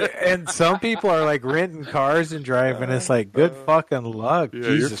 Exactly. And some people are like renting cars and driving. It's like good fucking luck. Yeah,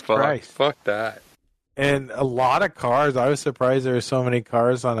 Jesus you're Christ. Fuck that. And a lot of cars. I was surprised there were so many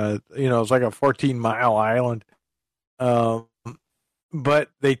cars on it's like a 14-mile island. But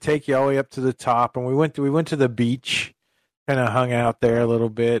they take you all the way up to the top, and we went to the beach, kind of hung out there a little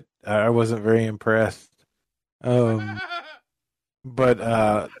bit. I wasn't very impressed. But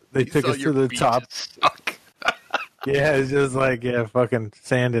they took us to the top. Suck. Yeah, it's just like fucking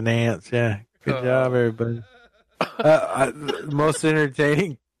sand and ants. Yeah, good job, everybody. The most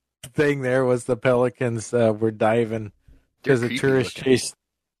entertaining thing there was the pelicans were diving because They're the creepy tourists looking.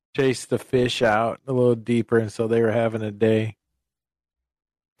 chased the fish out a little deeper, and so they were having a day.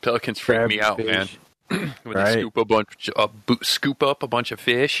 Pelicans freak me out, Crab man. fish. When Right. they scoop up a bunch of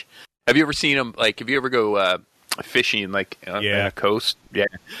fish. Have you ever seen them? Like, if you ever go fishing, like on Yeah. a coast, yeah.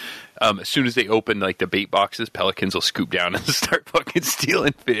 As soon as they open like the bait boxes, pelicans will scoop down and start fucking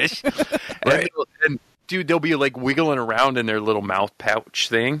stealing fish. Right. And dude, they'll be like wiggling around in their little mouth pouch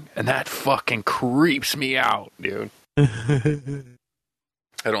thing, and that fucking creeps me out, dude.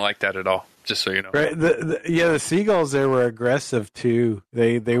 I don't like that at all. Just so you know. Right. The seagulls there were aggressive too.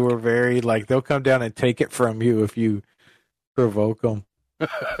 They were very like they'll come down and take it from you if you provoke them.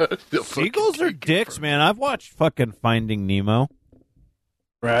 They'll Seagulls fucking are take it dicks, from- man. I've watched fucking Finding Nemo.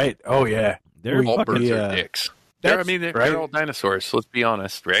 Right. Oh yeah. They're All fucking. birds Yeah. are dicks. That's- They're right. all dinosaurs. Let's be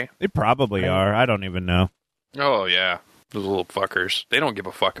honest, right? They probably are. I don't even know. Oh yeah, those little fuckers. They don't give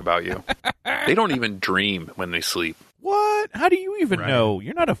a fuck about you. They don't even dream when they sleep. What? How do you even Right. know?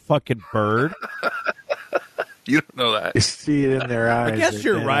 You're not a fucking bird. You don't know that. You see it in their eyes. I guess their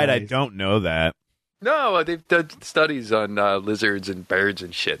you're dead right. I eyes. don't know that. No, they've done studies on lizards and birds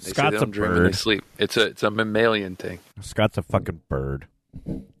and shit. They say Scott's they a don't dream when they bird. sleep. It's a mammalian thing. Scott's a fucking bird.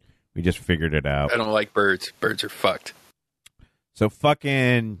 We just figured it out. I don't like birds. Birds are fucked. So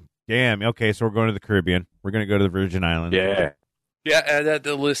fucking damn. Okay, so we're going to the Caribbean. We're gonna go to the Virgin Islands. Yeah. Yeah, add that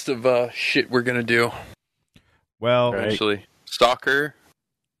to the list of shit we're gonna do. Well, Right. Actually, soccer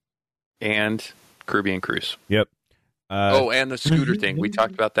and Caribbean cruise. yep. And the scooter thing. We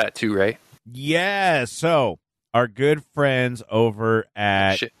talked about that too, right? Yeah. So our good friends over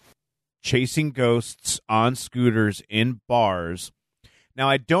at Shit. Chasing Ghosts on Scooters in Bars. Now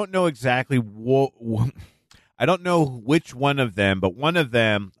I don't know exactly I don't know which one of them, but one of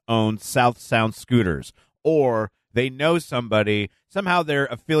them owns South Sound Scooters, or they know somebody. Somehow they're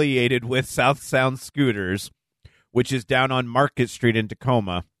affiliated with South Sound Scooters, which is down on Market Street in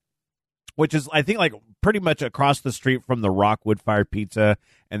Tacoma, which is, I think, like pretty much across the street from the Rockwood Fire Pizza.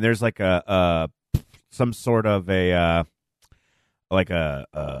 And there's like some sort of a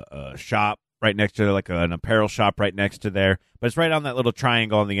shop right next to like an apparel shop right next to there. But it's right on that little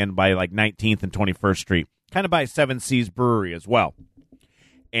triangle on the end by like 19th and 21st Street, kind of by Seven Seas Brewery as well.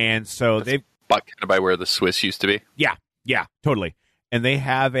 And so they've kind of by where the Swiss used to be. yeah, totally. And they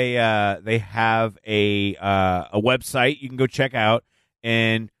have a website you can go check out.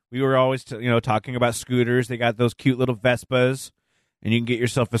 And we were always talking about scooters. They got those cute little Vespas, and you can get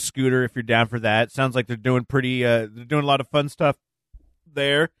yourself a scooter if you're down for that. Sounds like they're doing they're doing a lot of fun stuff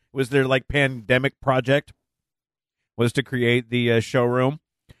there. It was their like pandemic project was to create the showroom.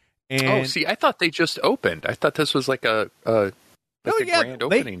 And see, I thought they just opened. I thought this was like a grand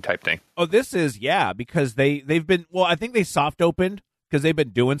opening type thing. Oh, this is because they've been I think they soft opened because they've been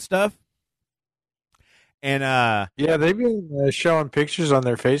doing stuff. And they've been showing pictures on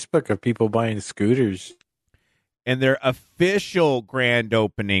their Facebook of people buying scooters. And their official grand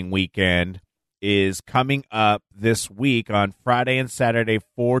opening weekend is coming up this week on Friday and Saturday,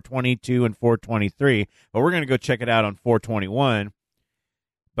 4/22 and 4/23. But we're going to go check it out on 4/21.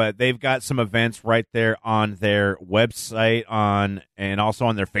 But they've got some events right there on their website and also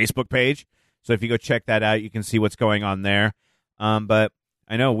on their Facebook page. So if you go check that out, you can see what's going on there. But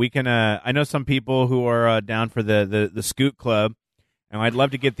I know we can. I know some people who are down for the Scoot Club, and I'd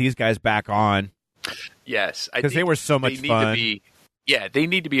love to get these guys back on. Yes, because they were so much fun. They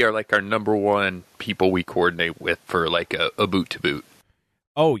need to be our number one people we coordinate with for like a boot to boot.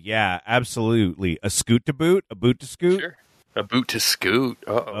 Oh yeah, absolutely. A scoot to boot, a boot to scoot, sure. A boot to scoot.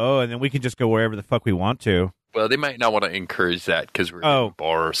 Oh, and then we can just go wherever the fuck we want to. Well, they might not want to encourage that because we're in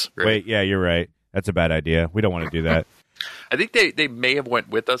bars. Right? Wait, yeah, you're right. That's a bad idea. We don't want to do that. I think they may have went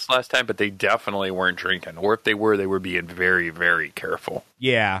with us last time, but they definitely weren't drinking. Or if they were being very, very careful.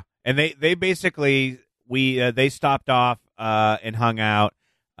 Yeah, and they basically they stopped off and hung out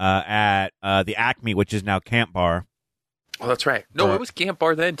at the Acme, which is now Camp Bar. Oh, that's right. No, it was Camp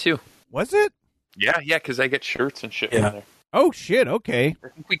Bar then too. Was it? Yeah, because I get shirts and shit from there. Oh shit! Okay. I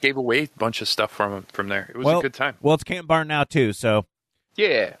think we gave away a bunch of stuff from there. It was a good time. Well, it's Camp Bar now too, so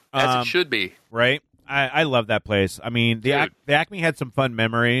yeah, as it should be. Right. I love that place. I mean, the Acme had some fun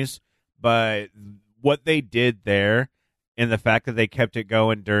memories, but what they did there and the fact that they kept it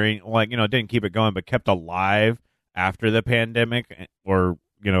going during, didn't keep it going, but kept alive after the pandemic or,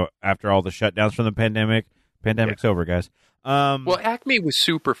 after all the shutdowns from the pandemic. Pandemic's over, guys. Well, Acme was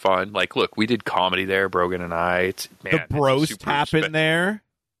super fun. Like, look, we did comedy there, Brogan and I. The Bros Tap in there.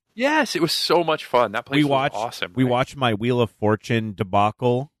 Yes, it was so much fun. That place was awesome. We watched my Wheel of Fortune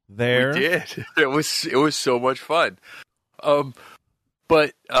debacle there. We did. It was so much fun.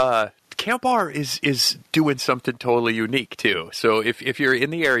 But Camp Bar is doing something totally unique too. So if you're in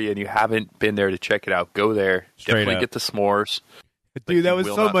the area and you haven't been there to check it out, go there. Definitely get the s'mores. Dude, that was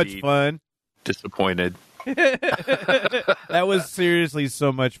so much fun. Disappointed. That was seriously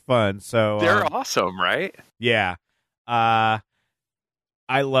so much fun. So they're awesome, right? Yeah. I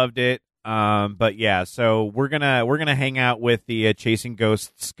loved it. But yeah, so we're gonna hang out with the Chasing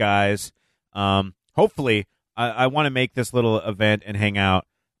Ghosts guys. Hopefully, I want to make this little event and hang out.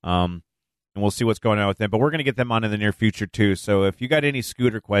 And we'll see what's going on with them. But we're gonna get them on in the near future too. So if you got any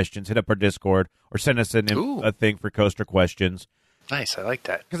scooter questions, hit up our Discord or send us a thing for coaster questions. Nice, I like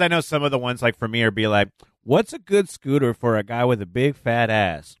that. Because I know some of the ones like for me are be like, "What's a good scooter for a guy with a big fat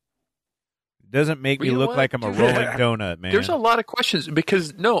ass?" Doesn't make me look like I'm a rolling donut, man. There's a lot of questions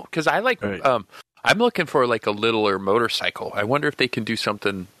because I like I'm looking for like a littler motorcycle. I wonder if they can do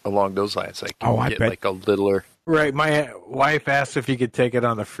something along those lines, like like a littler. Right, my wife asked if you could take it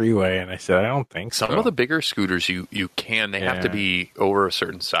on the freeway, and I said I don't think so. Some of the bigger scooters you can. They have to be over a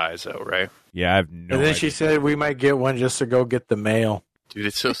certain size, though, right? Yeah, I have no. And then idea. she said we might get one just to go get the mail. Dude,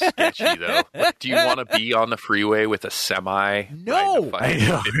 it's so sketchy, though. Like, do you want to be on the freeway with a semi? No. I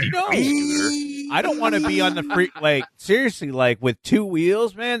don't want to be on the free. Like, seriously, like with two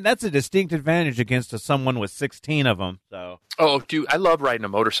wheels, man, that's a distinct advantage against someone with 16 of them. So. Oh, dude, I love riding a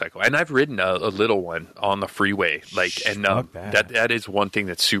motorcycle, and I've ridden a little one on the freeway. Like, and that is one thing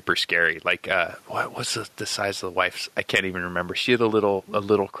that's super scary. Like, what was the size of the wife's? I can't even remember. She had a little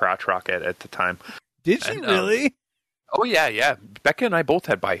crotch rocket at the time. Did she really? Oh yeah. Becca and I both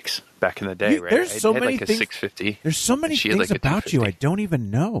had bikes back in the day, right? There's so many like things. A 650. There's so many things about you I don't even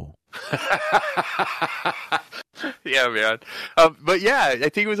know. Yeah, man. But yeah, I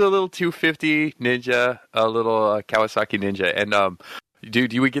think it was a little 250 Ninja, a little Kawasaki Ninja, and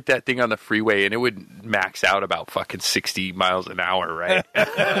Dude, you would get that thing on the freeway and it would max out about fucking 60 miles an hour, right?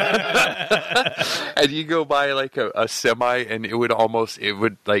 And you go by like a semi and it would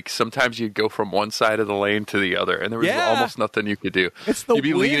like sometimes you'd go from one side of the lane to the other and there was almost nothing you could do. It's the You'd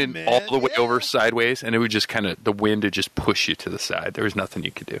be wind, leaning man. all the way over sideways and it would just the wind would just push you to the side. There was nothing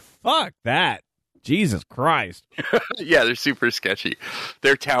you could do. Fuck that. Jesus Christ. Yeah, they're super sketchy.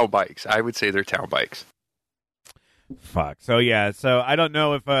 They're town bikes. I would say they're town bikes. Fuck. So I don't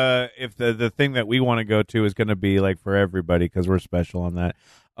know if the thing that we want to go to is going to be like for everybody because we're special on that.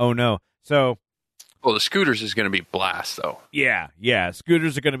 Oh no. So well, the scooters is going to be blast though. Yeah.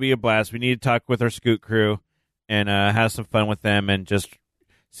 Scooters are going to be a blast. We need to talk with our scoot crew and have some fun with them and just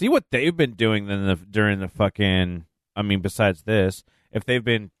see what they've been doing during the fucking. I mean, besides this, if they've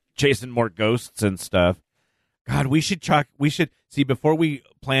been chasing more ghosts and stuff. God, we should see before we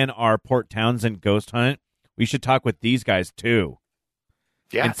plan our Port Townsend ghost hunt. We should talk with these guys, too.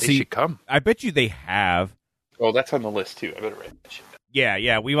 Yeah, they should come. I bet you they have. Oh, that's on the list, too. I better write that shit down.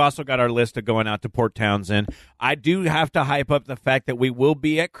 Yeah. We've also got our list of going out to Port Townsend. I do have to hype up the fact that we will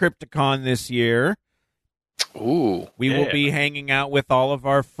be at Crypticon this year. Ooh. We will be hanging out with all of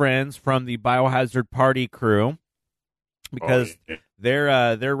our friends from the Biohazard Party crew because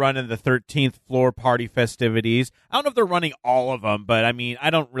they're running the 13th floor party festivities. I don't know if they're running all of them, but I mean, I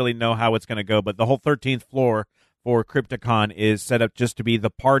don't really know how it's going to go. But the whole 13th floor for Crypticon is set up just to be the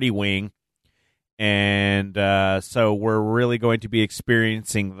party wing. And so we're really going to be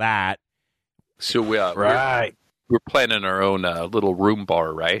experiencing that. So we're planning our own little room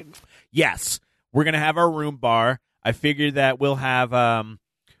bar, right? Yes. We're going to have our room bar. I figured that we'll have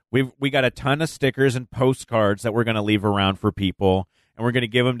we got a ton of stickers and postcards that we're going to leave around for people, and we're going to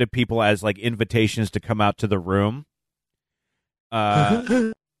give them to people as like invitations to come out to the room.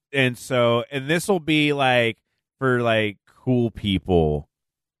 And this will be like for like cool people.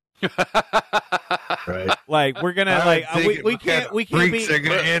 Right. Like we're gonna we can't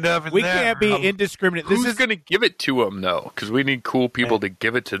be indiscriminate. Who's going to give it to them though? Because we need cool people to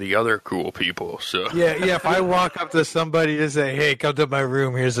give it to the other cool people. So yeah. If I walk up to somebody and say, "Hey, come to my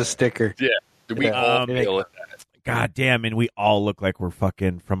room. Here's a sticker." Yeah, we all feel it. God damn, and we all look like we're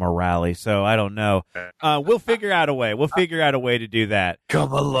fucking from a rally, so I don't know. We'll figure out a way. We'll figure out a way to do that.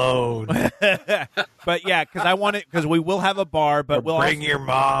 Come alone. But yeah, because we will have a bar, but we'll bring your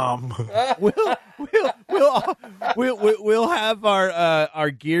mom. We'll have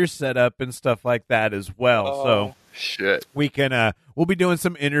our gear set up and stuff like that as well. So shit, we can we'll be doing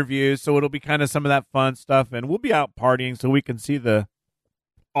some interviews, so it'll be kind of some of that fun stuff, and we'll be out partying, so we can see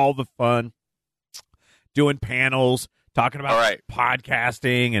all the fun. Doing panels, talking about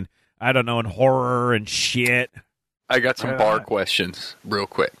podcasting and I don't know, and horror and shit. I got some bar questions real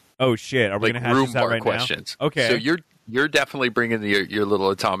quick. Oh shit, are we gonna have room this out bar right questions? Now? Okay, so you're definitely bringing your little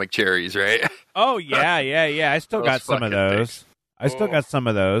atomic cherries, right? Oh yeah. I still got some of those. Got some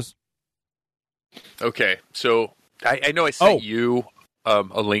of those. Okay, so I know I sent you a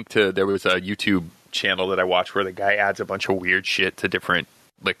link to there was a YouTube channel that I watched where the guy adds a bunch of weird shit to different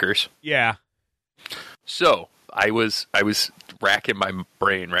liquors. Yeah. So I was racking my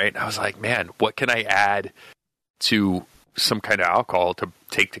brain, right? I was like, man, what can I add to some kind of alcohol to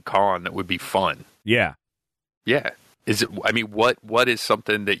take to con that would be fun? Yeah. Yeah. Is it? I mean, what is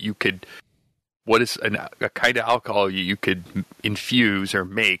something that you could? What is a kind of alcohol you could infuse or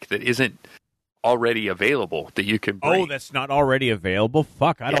make that isn't already available that you can bring? Oh, that's not already available?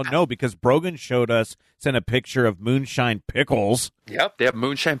 Fuck, I don't know, because Brogan sent a picture of moonshine pickles. Yep, they have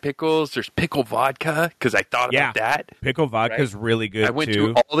moonshine pickles. There's pickle vodka, because I thought about that. Pickle vodka is really good, I went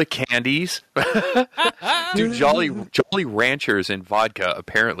too. through all the candies. Dude, Jolly Ranchers and vodka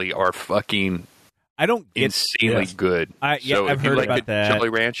apparently are fucking insanely good. I've if heard you like about that. Jolly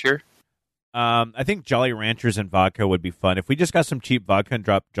Rancher. I think Jolly Ranchers and vodka would be fun. If we just got some cheap vodka and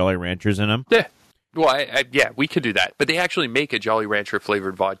dropped Jolly Ranchers in them. Yeah. Well, we could do that. But they actually make a Jolly Rancher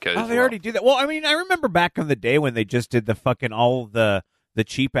flavored vodka. Oh, they already do that. Well, I mean, I remember back in the day when they just did the fucking all the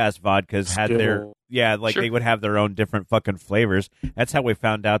cheap ass vodkas had their they would have their own different fucking flavors. That's how we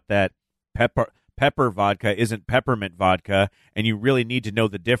found out that pepper vodka isn't peppermint vodka, and you really need to know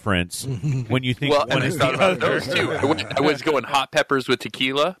the difference when you think one is the other. Those two. I was going hot peppers with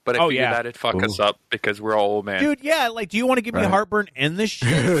tequila, but I figured that'd fuck us up because we're all old man. Dude, yeah, like, do you want to give me heartburn and this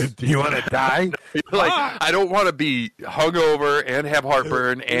shit? Do you want to die? I don't want to be hungover and have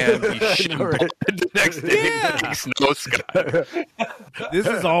heartburn and be shit the next day. Snow sky. This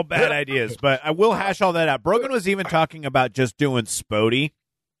is all bad ideas, but I will hash all that out. Brogan was even talking about just doing Spodey.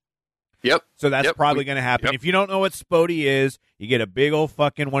 Yep. So that's probably going to happen. If you don't know what Spodey is, you get a big old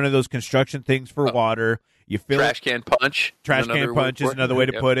fucking one of those construction things for water. You fill Trash can punch. Trash can punch is another way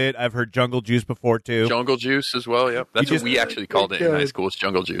to put it. I've heard jungle juice before too. Jungle juice as well. Yep, that's what we actually called it in high school. It's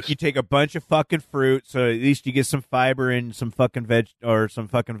jungle juice. You take a bunch of fucking fruit, so at least you get some fiber and some fucking veg or some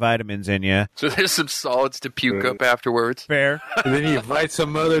fucking vitamins in you. So there's some solids to puke up afterwards. Fair. And then you invite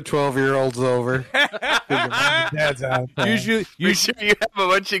some other 12-year-olds over. Dad's out there. Usually, Make sure you have a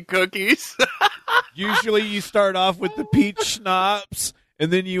bunch of cookies. usually you start off with the peach schnapps,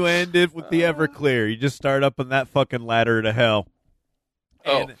 and then you end it with the Everclear. You just start up on that fucking ladder to hell.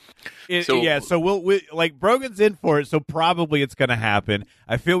 And so we'll like Brogan's in for it, so probably it's gonna happen.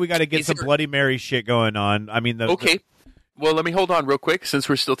 I feel we got to get some Bloody Mary shit going on. I mean, Well, let me hold on real quick since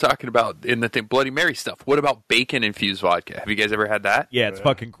we're still talking about in the Bloody Mary stuff. What about bacon infused vodka? Have you guys ever had that? Yeah, it's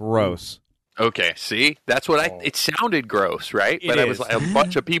fucking gross. Okay, see, that's what it sounded gross, right? But I was like, a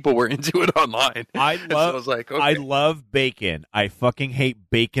bunch of people were into it online. I was like, okay. I love bacon. I fucking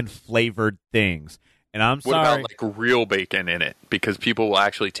hate bacon flavored things. And I'm sorry. What about like real bacon in it? Because people will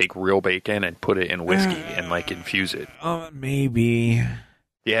actually take real bacon and put it in whiskey and like infuse it. Maybe.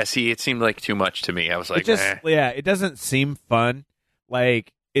 Yeah, see, it seemed like too much to me. I was like, it doesn't seem fun.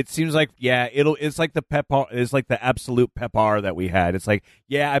 Like it seems like it's like the pepper, it's like the absolute pepper that we had. It's like,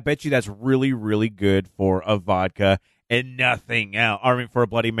 I bet you that's really really good for a vodka and nothing else. I mean for a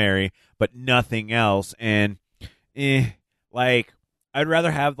Bloody Mary, but nothing else. And like I'd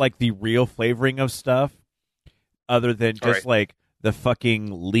rather have like the real flavoring of stuff other than just like the fucking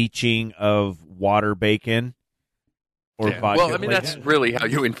leaching of water bacon or vodka. Well, I mean, that's really how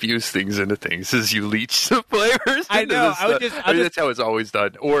you infuse things into things is you leach the flavors. I know. That's how it's always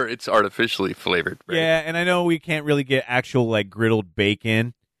done. Or it's artificially flavored. Right? Yeah, and I know we can't really get actual like griddled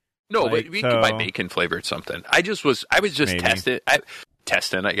bacon. No, but we can buy bacon flavored something. I was just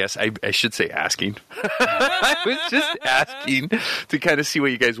testing, I guess. I should say asking. I was just asking to kind of see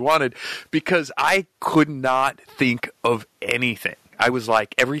what you guys wanted because I could not think of anything. I was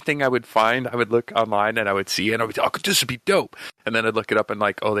like, everything I would find, I would look online and I would see and I would think, this would be dope. And then I'd look it up and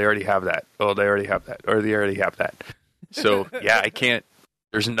like, oh, they already have that. Oh, they already have that. Or they already have that. So, I can't,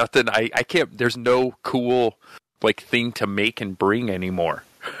 there's nothing, I can't, there's no cool like thing to make and bring anymore.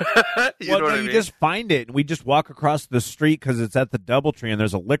 You just find it and we just walk across the street because it's at the Doubletree and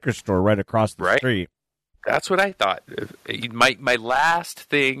there's a liquor store right across the street. That's what I thought. My last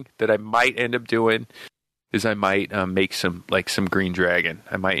thing that I might end up doing is I might make some green dragon.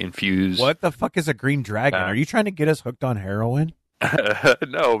 I might infuse. What the fuck is a green dragon? Are you trying to get us hooked on heroin?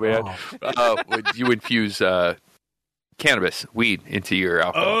 No, man. You infuse cannabis, weed into your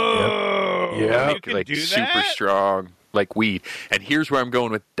alcohol. Oh, yeah, you can like do that? Super strong. Like weed. And here's where I'm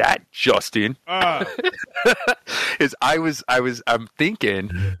going with that, Justin. I'm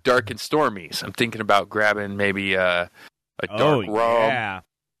thinking dark and stormies. I'm thinking about grabbing maybe a dark rum.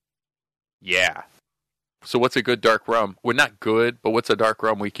 Yeah. So what's a good dark rum? Well, not good, but what's a dark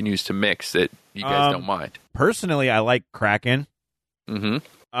rum we can use to mix that you guys don't mind? Personally, I like Kraken.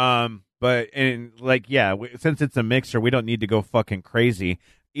 Mm-hmm. But since it's a mixer, we don't need to go fucking crazy.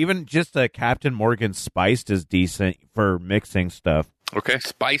 Even just a Captain Morgan spiced is decent for mixing stuff. Okay,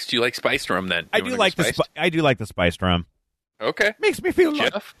 spiced. Do you like spiced rum then? I do like the spiced rum. Okay, makes me feel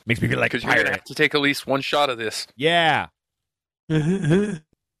like Jeff. Makes me feel like because you're gonna have to take at least one shot of this. Yeah.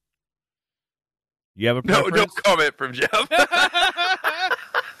 You have a preference? No comment from Jeff.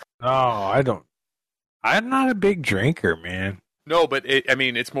 No, I don't. I'm not a big drinker, man. No, but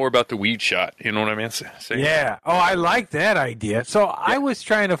it's more about the weed shot. You know what I mean? Yeah. Oh, I like that idea. So I was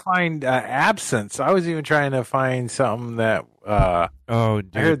trying to find absinthe. I was even trying to find something that. Oh,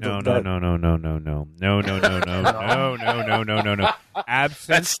 dude! No.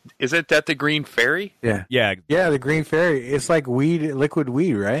 Absinthe. Isn't that the Green Fairy? Yeah. Yeah. The Green Fairy. It's like weed, liquid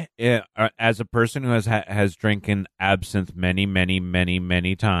weed, right? Yeah. As a person who has drinking absinthe many, many, many,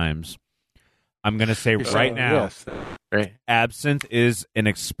 many times, I'm going to say right now, yes. Right. Absinthe is an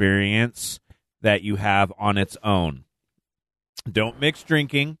experience that you have on its own. Don't mix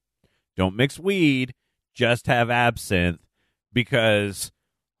drinking. Don't mix weed. Just have absinthe because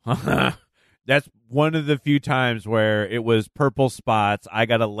that's one of the few times where it was purple spots. I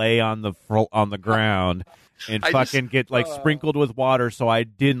got to lay on the ground and get sprinkled with water so I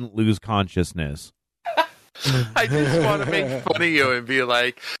didn't lose consciousness. I just want to make fun of you and be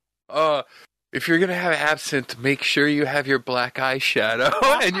like, if you're going to have absinthe, make sure you have your black eyeshadow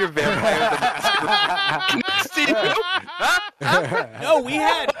and your vampire next to you.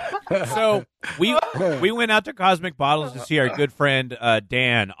 No, we went out to Cosmic Bottles to see our good friend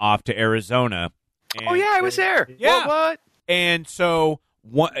Dan off to Arizona. And, I was there. Yeah. What? And so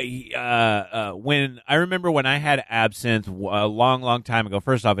when I had absinthe a long, long time ago,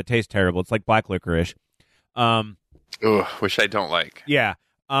 first off, it tastes terrible. It's like black licorice. Which I don't like. Yeah.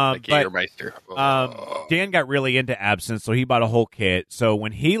 Like But Jägermeister. Dan got really into absinthe, so he bought a whole kit. So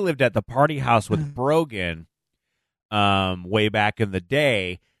when he lived at the party house with Brogan, way back in the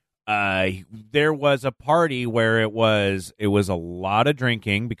day, there was a party where it was a lot of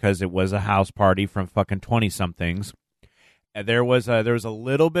drinking because it was a house party from fucking 20-somethings. There was a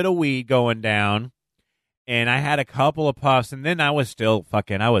little bit of weed going down, and I had a couple of puffs, and then I was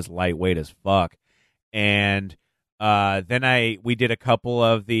lightweight as fuck. And then we did a couple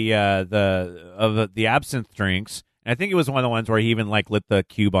of the absinthe drinks. And I think it was one of the ones where he even like lit the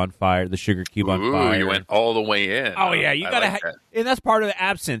cube on fire, the sugar cube on fire. You went all the way in. Oh yeah, you gotta, like that. And that's part of the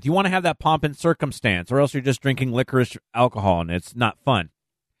absinthe. You want to have that pomp and circumstance, or else you're just drinking licorice alcohol, and it's not fun.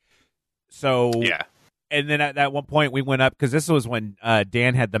 So Yeah. And then at one point we went up because this was when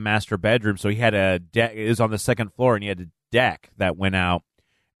Dan had the master bedroom, so he had a deck. It was on the second floor, and he had a deck that went out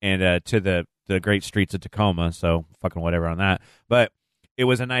and to the great streets of Tacoma. So fucking whatever on that, but. It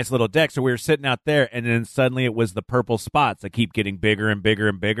was a nice little deck, so we were sitting out there, and then suddenly it was the purple spots that keep getting bigger and bigger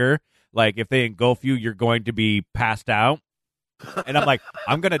and bigger. Like, if they engulf you, you're going to be passed out. And I'm like,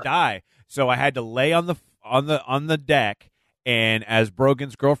 I'm going to die. So I had to lay on the deck, and as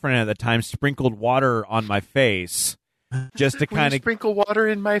Brogan's girlfriend at the time sprinkled water on my face just to kind of sprinkle water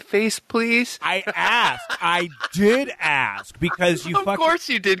in my face, please. I did ask because you of course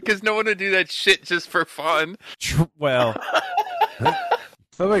you did, because no one would do that shit just for fun. Well...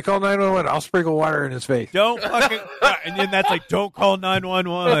 Somebody call 911. I'll sprinkle water in his face. Don't fucking... And then that's like, don't call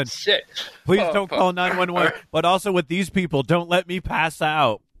 911. Shit. Please don't call 911. But also with these people, don't let me pass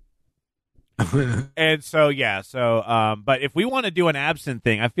out. And so, yeah. So, but if we want to do an absinthe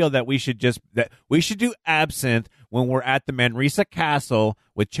thing, I feel that we should do absinthe when we're at the Manresa Castle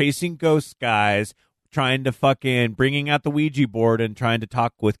with chasing ghost guys, trying to fucking bringing out the Ouija board and trying to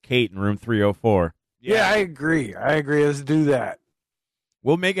talk with Kate in room 304. Yeah, I agree. Let's do that.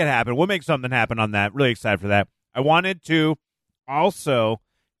 We'll make it happen. We'll make something happen on that. Really excited for that. I wanted to also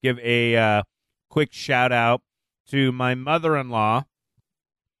give a quick shout out to my mother-in-law.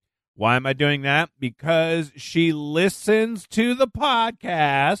 Why am I doing that? Because she listens to the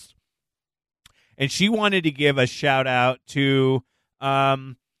podcast, and she wanted to give a shout out to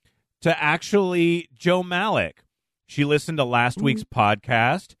actually Joe Malik. She listened to last week's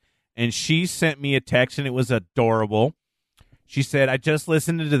podcast, and she sent me a text, and it was adorable. She said, I just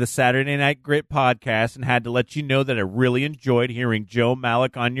listened to the Saturday Night Grit podcast and had to let you know that I really enjoyed hearing Joe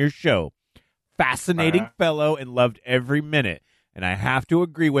Malik on your show. Fascinating fellow and loved every minute. And I have to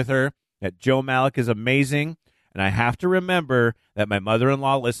agree with her that Joe Malik is amazing. And I have to remember that my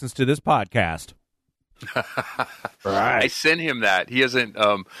mother-in-law listens to this podcast. I sent him that. He hasn't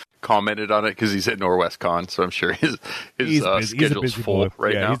commented on it because he's at NorwestCon, so I'm sure his schedule's full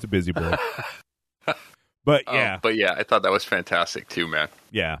right now. He's a busy boy. But yeah. I thought that was fantastic too, man.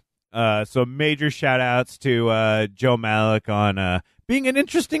 Yeah. So major shout outs to Joe Malik on being an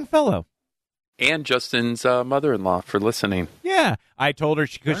interesting fellow. And Justin's mother-in-law for listening. Yeah. I told her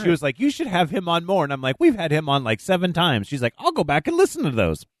because she was like, you should have him on more. And I'm like, we've had him on like 7 times. She's like, I'll go back and listen to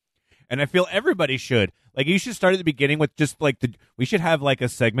those. And I feel everybody should. Like, you should start at the beginning with just like we should have like a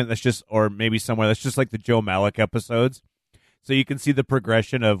segment that's just, or maybe somewhere that's just like the Joe Malik episodes. So you can see the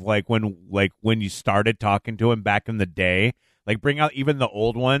progression of like when you started talking to him back in the day. Like, bring out even the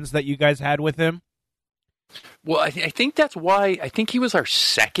old ones that you guys had with him. Well, I think that's why I think he was our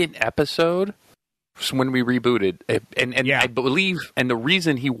second episode when we rebooted, and yeah. I believe, and the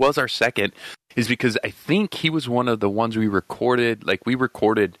reason he was our second is because I think he was one of the ones we recorded. Like, we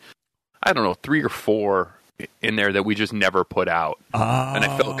recorded, I don't know, 3 or 4 in there that we just never put out. And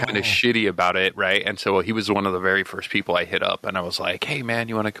I felt kind of shitty about it, right? And so he was one of the very first people I hit up, and I was like, hey man,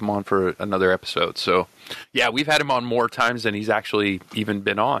 you want to come on for another episode? So yeah, we've had him on more times than he's actually even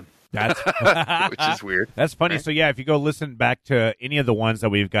been on. That's which is weird. That's funny. Right? So yeah, if you go listen back to any of the ones that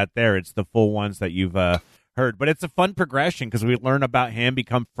we've got there, it's the full ones that you've heard. But it's a fun progression because we learn about him,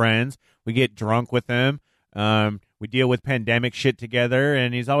 become friends, we get drunk with him, we deal with pandemic shit together,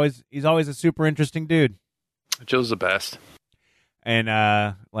 and he's always a super interesting dude. Joe's the best. And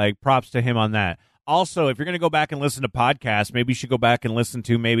like, props to him on that. Also, if you're going to go back and listen to podcasts, maybe you should go back and listen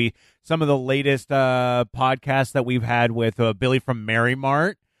to maybe some of the latest podcasts that we've had with Billy from Mary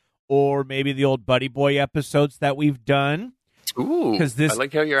Mart, or maybe the old Buddy Boy episodes that we've done. Ooh, I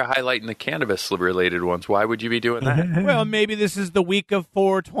like how you're highlighting the cannabis-related ones. Why would you be doing that? Well, maybe this is the week of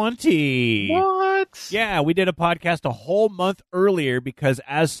 420. What? Yeah, we did a podcast a whole month earlier because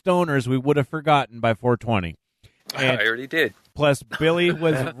as stoners, we would have forgotten by 420. And I already did. Plus, Billy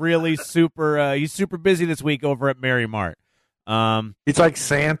was really super. He's super busy this week over at Mary Mart. He's like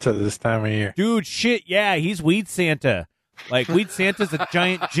Santa this time of year. Dude, shit, yeah, he's Weed Santa. Like, Weed Santa's a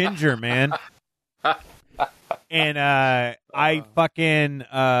giant ginger, man. And I fucking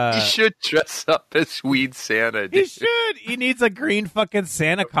He should dress up as Weed Santa. he Dude. should. He needs a green fucking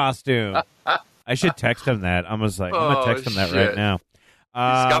Santa costume. I should text him that. I'm gonna text him that shit. right now.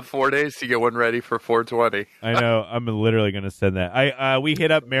 He's got 4 days to get one ready for 420. I know. I'm literally gonna send that. We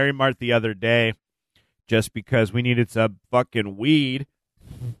hit up Mary Mart the other day just because we needed some fucking weed,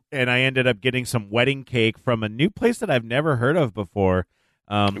 and I ended up getting some wedding cake from a new place that I've never heard of before,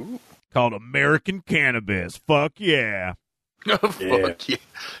 called American Cannabis. Fuck yeah! Fuck yeah.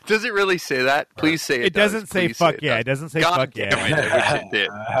 Does it really say that? Please say it. It doesn't say Please fuck it yeah. does. It doesn't say God fuck damn yeah. it, I wish it did.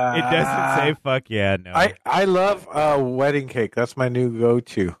 It doesn't say fuck yeah. No, I love wedding cake. That's my new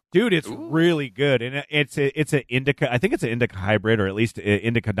go-to. dude, it's really good, and it's an indica. I think it's an indica hybrid, or at least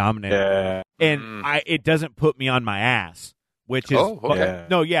indica dominant. Yeah. And it doesn't put me on my ass, which is okay.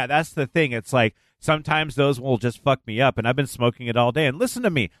 no, yeah, that's the thing. It's like sometimes those will just fuck me up, and I've been smoking it all day. And listen to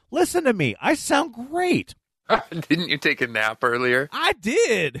me, I sound great. Didn't you take a nap earlier? I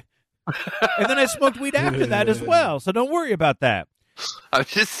did, and then I smoked weed after that as well. So don't worry about that. I'm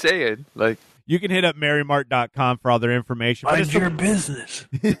just saying, like, You can hit up marymart.com for all their information. But Mind it's your business.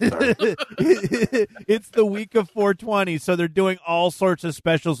 it's the week of 420, so they're doing all sorts of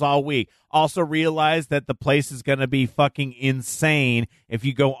specials all week. Also realize that the place is going to be fucking insane if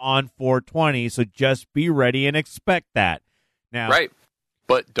you go on 420, so just be ready and expect that. Now, right.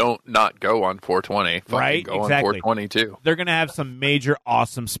 But don't not go on 420. Fucking Right, go exactly. on 420 too. they're going to have some major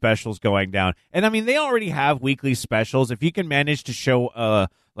awesome specials going down. And I mean, they already have weekly specials. If you can manage to show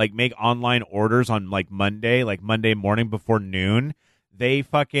like make online orders on like Monday morning before noon, they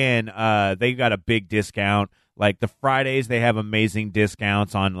fucking they got a big discount. Like the Fridays they have amazing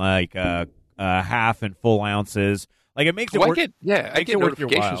discounts on like half and full ounces. Like it makes it worth I get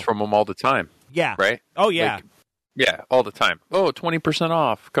notifications from them all the time. Yeah. Right? Oh yeah. Like, yeah, all the time. Oh, 20%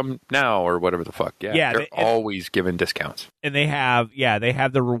 off. Come now or whatever the fuck. Yeah. Yeah, they're always giving discounts. And they have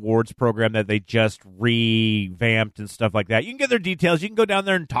the rewards program that they just revamped and stuff like that. You can get their details. You can go down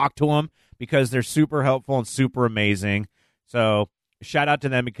there and talk to them because they're super helpful and super amazing. So shout out to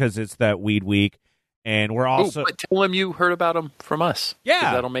them because it's that weed week. And we're also but tell them you heard about them from us. Yeah.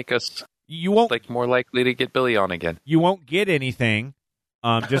 'Cause that'll make us you won't more likely to get Billy on again. you won't get anything.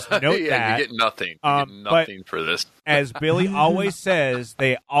 Just note that. You get nothing. You get nothing for this. As Billy always says,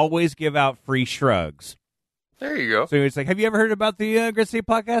 they always give out free shrugs. There you go. So it's like, have you ever heard about the Grit City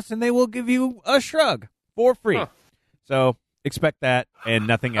podcast? And they will give you a shrug for free. Huh. So expect that and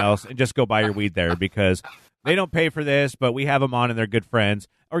nothing else, and just go buy your weed there because they don't pay for this, but we have them on and they're good friends.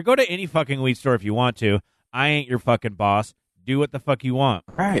 Or go to any fucking weed store if you want to. I ain't your fucking boss. Do what the fuck you want.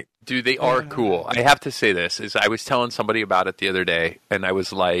 Right. Dude, they are cool. I have to say this, is I was telling somebody about it the other day, and I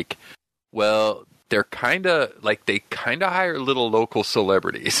was like, well, they're kind of, like, they kind of hire little local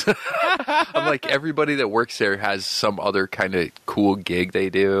celebrities. I'm like, everybody that works there has some other kind of cool gig they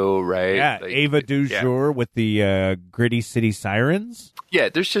do, right? Yeah, like, Ava Dujour with the Gritty City Sirens. Yeah,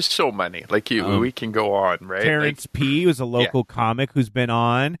 there's just so many. Like, we can go on, right? Terrence P. was a local comic who's been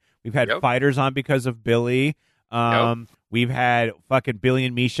on. We've had fighters on because of Billy. We've had fucking Billy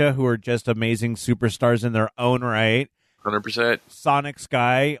and Misha, who are just amazing superstars in their own right. 100%. Sonic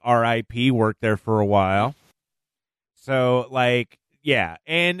Sky, R.I.P., worked there for a while. So, like, yeah.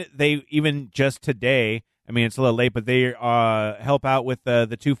 And they even just today, I mean, it's a little late, but they help out with the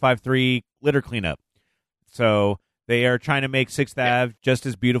 253 litter cleanup. So they are trying to make 6th Ave just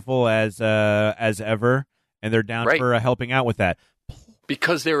as beautiful as ever, and they're down for helping out with that.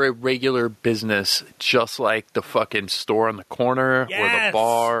 Because they're a regular business, just like the fucking store on the corner or the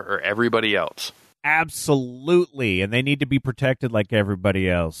bar or everybody else. Absolutely. And they need to be protected like everybody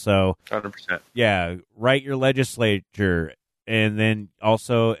else. So, 100%. Yeah, write your legislature. And then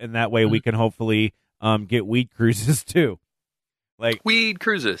also, in that way, we can hopefully get weed cruises too. Like weed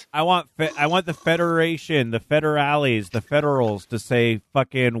cruises. I want the Federation, the federales, the federals to say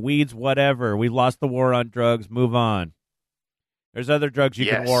fucking weeds, whatever. We lost the war on drugs. Move on. There's other drugs you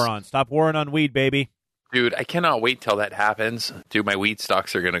can war on. Stop warring on weed, baby. Dude, I cannot wait till that happens. Dude, my weed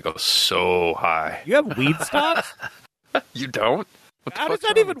stocks are going to go so high. You have weed stocks? You don't? How does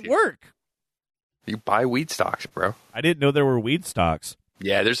that even work? You buy weed stocks, bro. I didn't know there were weed stocks.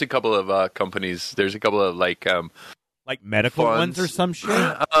 Yeah, there's a couple of companies. There's a couple of like medical funds. ones or some shit?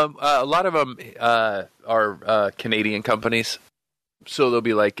 A lot of them are Canadian companies. So there'll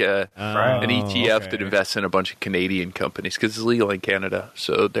be like an ETF that invests in a bunch of Canadian companies because it's legal in Canada.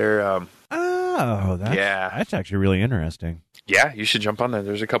 So they're Oh, that's actually really interesting. Yeah, you should jump on there.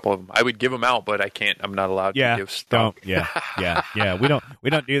 There's a couple of them. I would give them out, but I can't. I'm not allowed to give stock. Yeah. We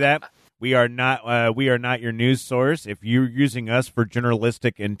don't do that. We are not your news source. If you're using us for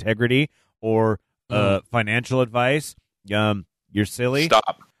journalistic integrity or financial advice, you're silly.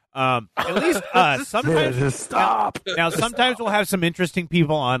 Stop. At least sometimes Just stop. Now sometimes we'll have some interesting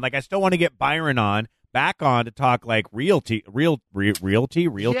people on. Like I still want to get Byron back on to talk like realtor.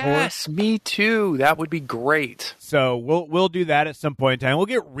 Yes, me too. That would be great. So we'll do that at some point in time. We'll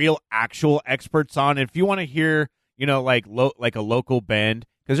get real actual experts on. If you want to hear, like a local bend,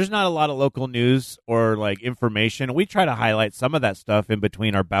 because there's not a lot of local news or like information. We try to highlight some of that stuff in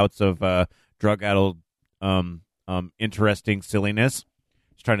between our bouts of drug-addled, interesting silliness.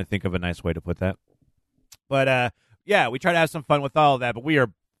 Just trying to think of a nice way to put that. But yeah, we try to have some fun with all of that. But we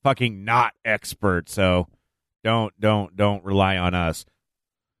are fucking not experts, so don't rely on us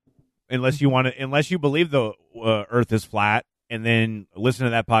unless you believe the Earth is flat, and then listen to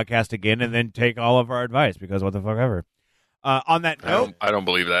that podcast again, and then take all of our advice because what the fuck ever. On that note, I don't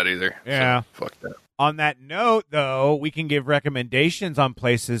believe that either. Yeah, so fuck that. On that note, though, we can give recommendations on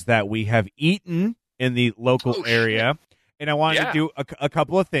places that we have eaten in the local area, and I wanted to do a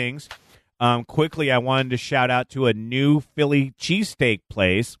couple of things. Quickly, I wanted to shout out to a new Philly cheesesteak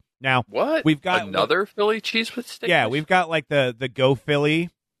place. Now, we've got another Philly cheesesteak. Yeah, place? we've got like the Go Philly,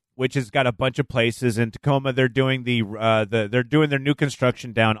 which has got a bunch of places in Tacoma. They're doing they're doing their new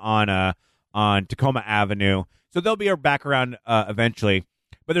construction down on Tacoma Avenue, so they'll be back around eventually.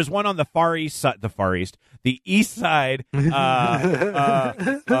 But there's one on the the east side,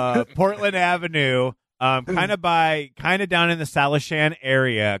 Portland Avenue. Kind of down in the Salishan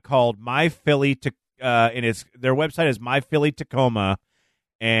area, called My Philly and their website is My Philly Tacoma,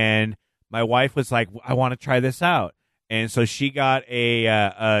 and my wife was like, I want to try this out, and so she got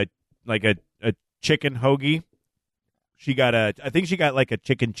a chicken hoagie. I think she got like a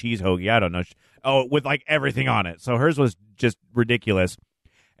chicken cheese hoagie. I don't know. With like everything on it. So hers was just ridiculous,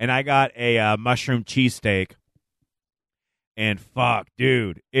 and I got a mushroom cheesesteak, and fuck,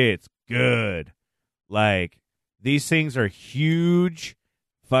 dude, it's good. Like, these things are huge.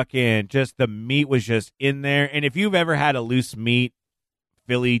 Fucking just the meat was just in there. And if you've ever had a loose meat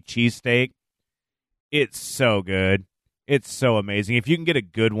Philly cheesesteak, it's so good. It's so amazing. If you can get a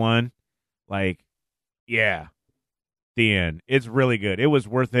good one, like, yeah, the end. It's really good. It was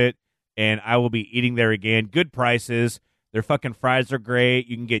worth it, and I will be eating there again. Good prices. Their fucking fries are great.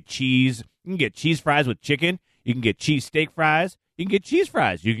 You can get cheese. You can get cheese fries with chicken. You can get cheese steak fries. You can get cheese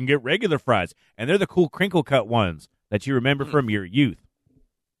fries. You can get regular fries. And they're the cool crinkle cut ones that you remember from your youth.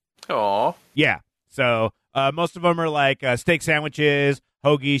 Aw. Yeah. So most of them are like steak sandwiches,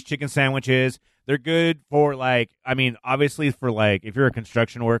 hoagies, chicken sandwiches. They're good for obviously for like if you're a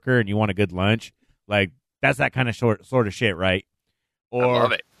construction worker and you want a good lunch, like that's that kind of sort of shit, right? Or I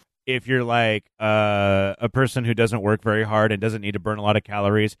love it. If you're like a person who doesn't work very hard and doesn't need to burn a lot of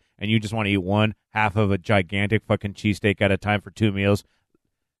calories, and you just want to eat one half of a gigantic fucking cheesesteak at a time for 2 meals,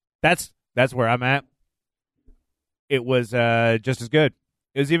 that's where I'm at. It was just as good.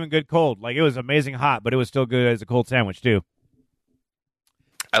 It was even good cold. Like, it was amazing hot, but it was still good as a cold sandwich too.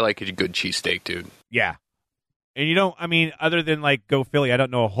 I like a good cheesesteak, dude. Yeah. And other than like Go Philly, I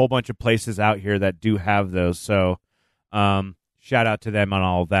don't know a whole bunch of places out here that do have those. So, shout out to them on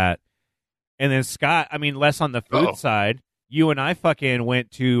all of that. And then Scott, less on the food side, you and I fucking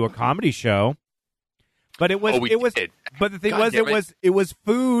went to a comedy show. But it was did. But the thing God was it was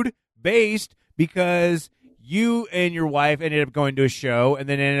food based because you and your wife ended up going to a show and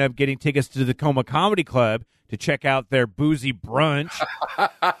then ended up getting tickets to the Tacoma Comedy Club to check out their boozy brunch.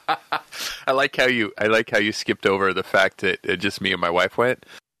 I like how you skipped over the fact that just me and my wife went.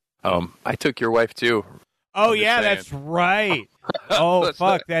 I took your wife too. Oh, yeah, that's right. Oh,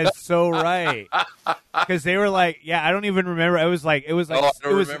 fuck, that's so right. Because they were like, yeah, I don't even remember. It was like, I don't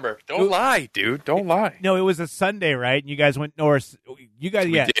remember. Don't lie, dude. Don't lie. No, it was a Sunday, right? And you guys went north. You guys,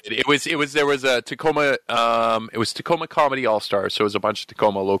 we did. There was a Tacoma, it was Tacoma Comedy All-Stars. So it was a bunch of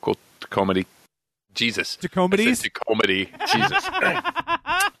Tacoma local comedy. Jesus. Tacomedies? Tacomedy. Jesus.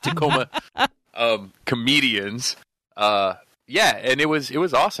 Tacoma comedians. Yeah, and it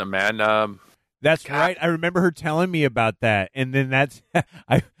was awesome, man. That's God. Right. I remember her telling me about that, and then that's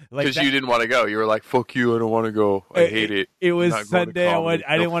because you didn't want to go. You were like, "Fuck you! I don't want to go. I hate it." It was Sunday.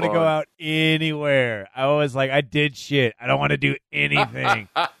 I didn't want to go out anywhere. I was like, I did shit. I don't want to do anything.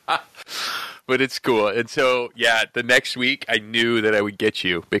 But it's cool. And so, yeah, the next week I knew that I would get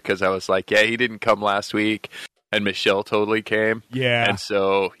you because I was like, yeah, he didn't come last week, and Michelle totally came. Yeah. And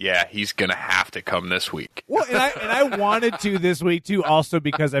so, yeah, he's gonna have to come this week. Well, and I wanted to this week too, also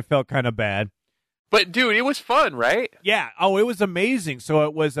because I felt kind of bad. But dude, it was fun, right? Yeah. Oh, it was amazing. So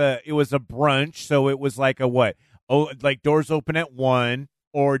it was a brunch. So it was like a what? Oh, like doors open at 1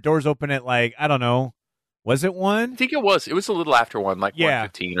 or doors open at like, I don't know. Was it 1? I think it was. It was a little after 1, like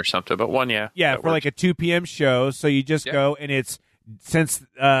 1:15 or something. But 1, yeah. Yeah, for like a 2 p.m. show. So you just go, and it's since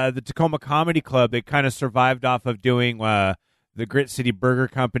the Tacoma Comedy Club, they kind of survived off of doing the Grit City Burger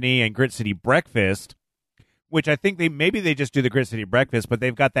Company and Grit City Breakfast, which I think they just do the Grit City Breakfast, but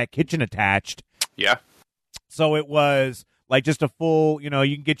they've got that kitchen attached. Yeah. So it was like just a full, you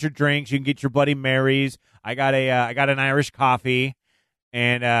can get your drinks, you can get your Bloody Marys. I got an Irish coffee,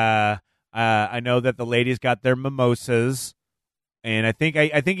 and I know that the ladies got their mimosas, and I think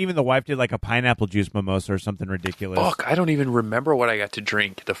even the wife did like a pineapple juice mimosa or something ridiculous. Fuck, I don't even remember what I got to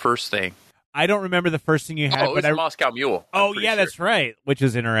drink the first thing. I don't remember the first thing you had. It was a Moscow Mule. Oh yeah, that's right, which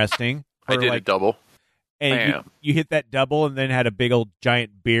is interesting. I did a double. And you hit that double, and then had a big old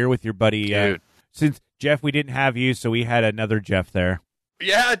giant beer with your buddy. Dude. Since Jeff, we didn't have you, so we had another Jeff there.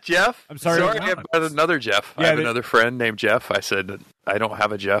 Yeah, Jeff. I'm sorry. I have another Jeff. Yeah, I have another friend named Jeff. I said I don't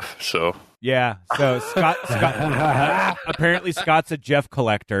have a Jeff, so yeah. So Scott apparently Scott's a Jeff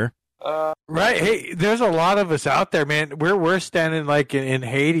collector. Right. Hey, there's a lot of us out there, man. We're standing like in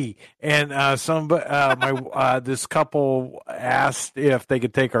Haiti, and this couple asked if they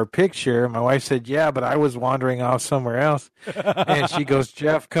could take our picture. My wife said, "Yeah," but I was wandering off somewhere else. And she goes,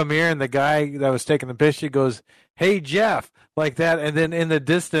 "Jeff, come here." And the guy that was taking the picture goes, "Hey, Jeff," like that. And then in the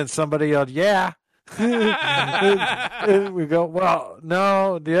distance, somebody yelled, "Yeah." And we go, "Well,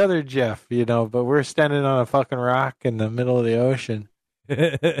 no, the other Jeff, but we're standing on a fucking rock in the middle of the ocean."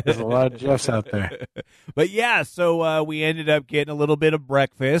 There's a lot of Jeffs out there. But yeah, so we ended up getting a little bit of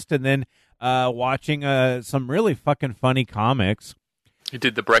breakfast and then watching some really fucking funny comics. You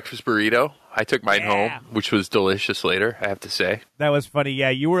did the breakfast burrito. I took mine home, which was delicious later, I have to say. That was funny. Yeah,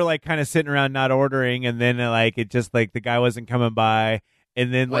 you were like kind of sitting around not ordering, and then it just like the guy wasn't coming by.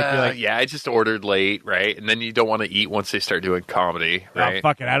 And then, you're like, yeah, I just ordered late, right? And then you don't want to eat once they start doing comedy, right? Oh,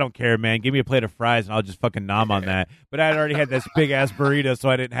 fuck it, I don't care, man. Give me a plate of fries, and I'll just fucking nom on that. But I had already had this big-ass burrito, so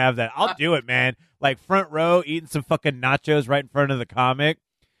I didn't have that. I'll do it, man. Like, front row, eating some fucking nachos right in front of the comic.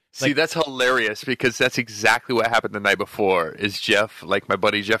 See, that's hilarious, because that's exactly what happened the night before, is Jeff, like my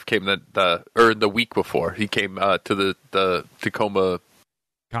buddy Jeff came the week before. He came to the Tacoma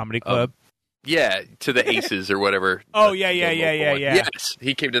Comedy Club. Yeah, to the Aces or whatever. Oh, yeah. Yes,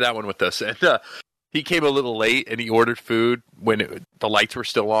 he came to that one with us. And he came a little late, and he ordered food when the lights were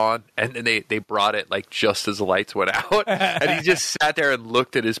still on. And then they brought it, like, just as the lights went out. And he just sat there and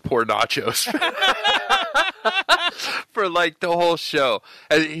looked at his poor nachos for, like, the whole show.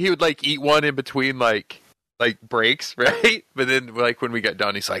 And he would, like, eat one in between, like breaks, right? But then, like, when we got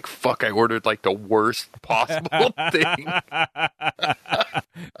done, he's like, "Fuck! I ordered like the worst possible thing."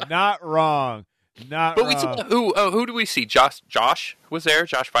 Not wrong. But wrong. Who do we see? Josh was there.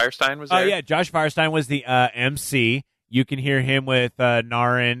 Josh Firestein was there. Oh yeah, Josh Firestein was the MC. You can hear him with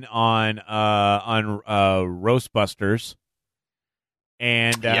Narin on Roastbusters.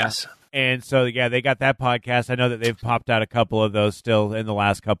 And yes. And so they got that podcast. I know that they've popped out a couple of those still in the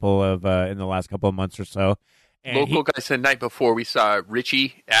last couple of months or so. And Local guys, the night before we saw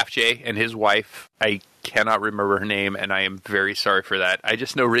Richie Afjay and his wife. I cannot remember her name, and I am very sorry for that. I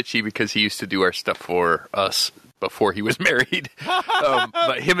just know Richie because he used to do our stuff for us before he was married.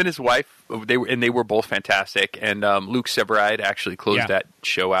 But him and his wife, they were both fantastic. And Luke Seberide actually closed that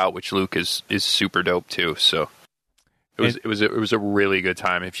show out, which Luke is super dope too. So. It was a really good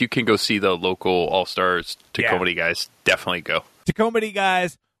time. If you can go see the local All Stars Tacomedy guys, definitely go. Tacomedy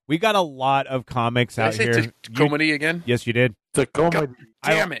guys, we got a lot of comics out here. Did I say Tacomedy again? Yes, you did. Tacomedy.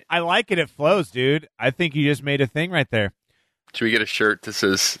 Damn it! I like it. It flows, dude. I think you just made a thing right there. Should we get a shirt that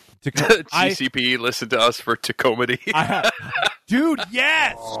says GCP? Listen to us for Tacomedy. Dude,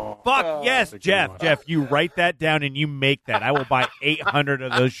 yes. Fuck yes, Jeff. Jeff, you write that down and you make that. I will buy 800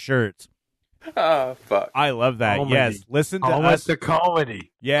 of those shirts. Oh, fuck. I love that. Comedy. Yes. Listen to us. The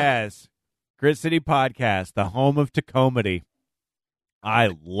comedy. Yes. Grit City Podcast, the home of Tacomedy.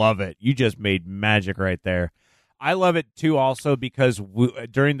 I love it. You just made magic right there. I love it, too, also, because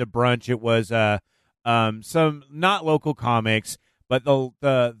during the brunch, it was some not local comics, but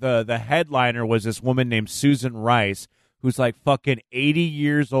the headliner was this woman named Susan Rice, who's like fucking 80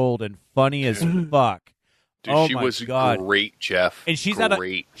 years old and funny as fuck. Dude, she was great, Jeff. And she's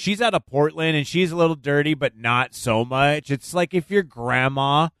great. Out of Portland, and she's a little dirty, but not so much. It's like if your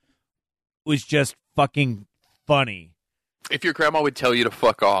grandma was just fucking funny. If your grandma would tell you to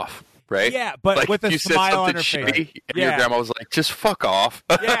fuck off, right? Yeah, but like with a smile on her face. And your grandma was like, just fuck off.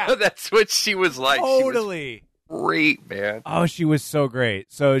 Yeah. That's what she was like. Totally. great, man. Oh, she was so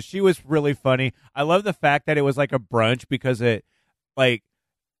great. So she was really funny. I love the fact that it was like a brunch because it, like,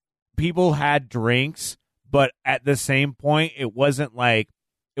 people had drinks, but at the same point, it wasn't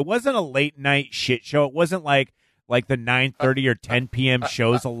a late night shit show. It wasn't like the 9:30 or 10 p.m.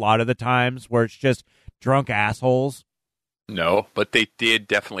 shows a lot of the times where it's just drunk assholes. No, but they did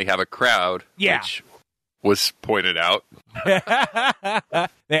definitely have a crowd, which was pointed out.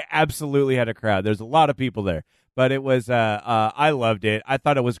 They absolutely had a crowd. There's a lot of people there, but it was. I loved it. I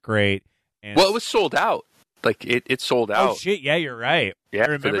thought it was great. And Well, it was sold out. Like it sold out. oh shit! Yeah, you're right. Yeah, I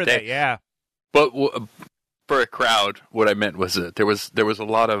remember that. Yeah. But for a crowd, what I meant was that there was a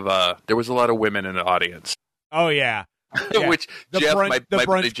lot of women in the audience. Oh yeah. Yeah. Which The Jeff, brunch- my the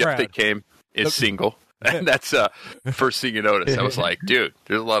buddy brunch Jeff crowd. that came is single. And that's first thing you notice. I was like, dude,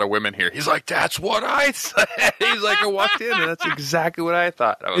 there's a lot of women here. He's like, that's what I said. He's like, I walked in and that's exactly what I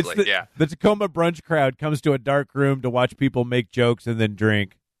thought. I was like, yeah. The Tacoma brunch crowd comes to a dark room to watch people make jokes and then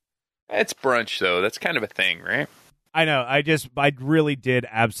drink. It's brunch though. That's kind of a thing, right? I know. I really did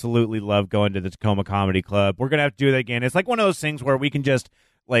absolutely love going to the Tacoma Comedy Club. We're gonna have to do that again. It's like one of those things where we can just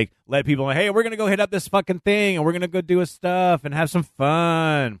like let people know, hey, we're gonna go hit up this fucking thing and we're gonna go do a stuff and have some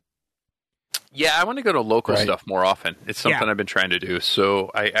fun. Yeah, I want to go to local stuff more often. It's something I've been trying to do.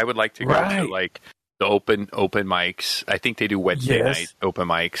 So I would like to go to like the open mics. I think they do Wednesday night open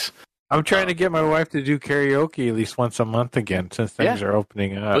mics. I'm trying to get my wife to do karaoke at least once a month again since things are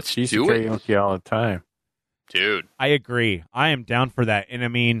opening up. Let's She's do it. karaoke all the time. Dude. I agree. I am down for that. And I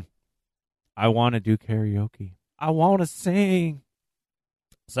mean, I want to do karaoke. I want to sing.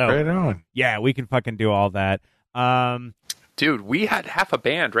 So Right on. yeah, we can fucking do all that. Dude, we had half a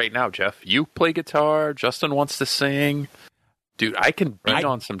band right now, Jeff. You play guitar. Justin wants to sing. Dude, I can beat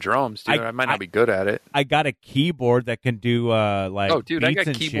on some drums, dude. I might not be good at it. I got a keyboard that can do like oh, dude, I beats got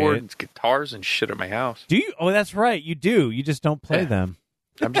and keyboards, shit. and guitars, and shit at my house. Do you? Oh, that's right. You do. You just don't play them.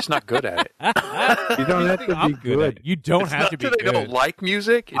 I'm just not good at it. You don't have to I'm be good. good. You don't It's have not to be that good. I don't like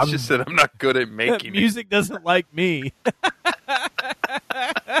music. It's just that I'm not good at making it. Music doesn't like me.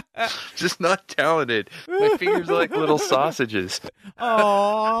 Just not talented. My fingers are like little sausages.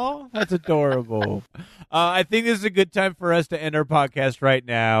 Oh, that's adorable. I think this is a good time for us to end our podcast right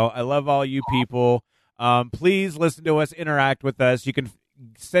now. I love all you people. Please listen to us, interact with us. You can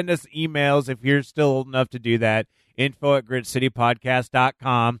send us emails if you're still old enough to do that.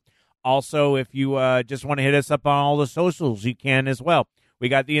 info@gritcitypodcast.com. Also, if you just want to hit us up on all the socials, you can as well. We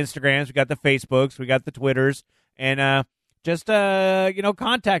got the Instagrams, we got the Facebooks, we got the Twitters, and just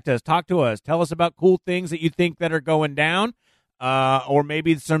contact us, talk to us, tell us about cool things that you think that are going down, or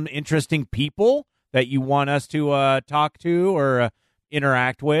maybe some interesting people that you want us to talk to or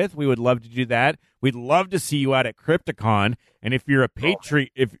interact with. We would love to do that. We'd love to see you out at Crypticon, and if you're a patron,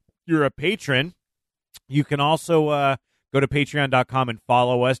 you can also go to patreon.com and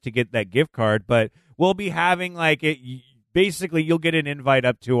follow us to get that gift card. But we'll be having like it. Basically, you'll get an invite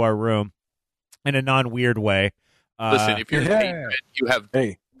up to our room in a non-weird way. Listen, if you're a patron, you have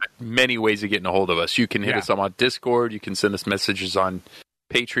many ways of getting a hold of us. You can hit us up on Discord. You can send us messages on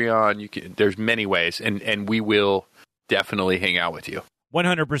Patreon. There's many ways, and we will definitely hang out with you.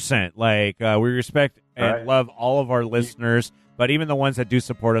 100%. Like we respect and love all of our listeners, but even the ones that do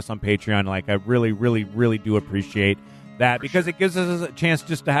support us on Patreon, like I really, really, really do appreciate that because it gives us a chance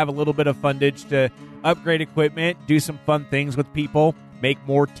just to have a little bit of fundage to upgrade equipment, do some fun things with people, make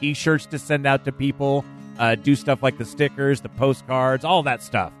more T-shirts to send out to people, do stuff like the stickers, the postcards, all that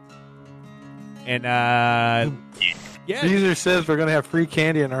stuff. And Caesar says we're going to have free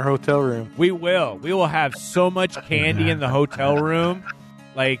candy in our hotel room. we will. We will have so much candy in the hotel room.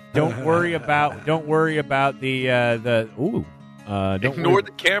 Like, don't worry about the ooh. Ignore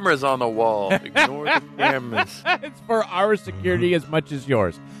the cameras on the wall. Ignore the cameras. It's for our security as much as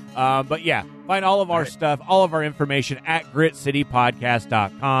yours. But yeah, find all of our stuff, all of our information at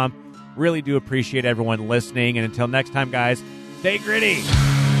gritcitypodcast.com. Really do appreciate everyone listening. And until next time, guys, stay gritty.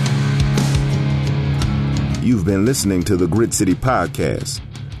 You've been listening to the Grit City Podcast.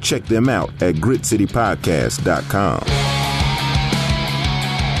 Check them out at gritcitypodcast.com.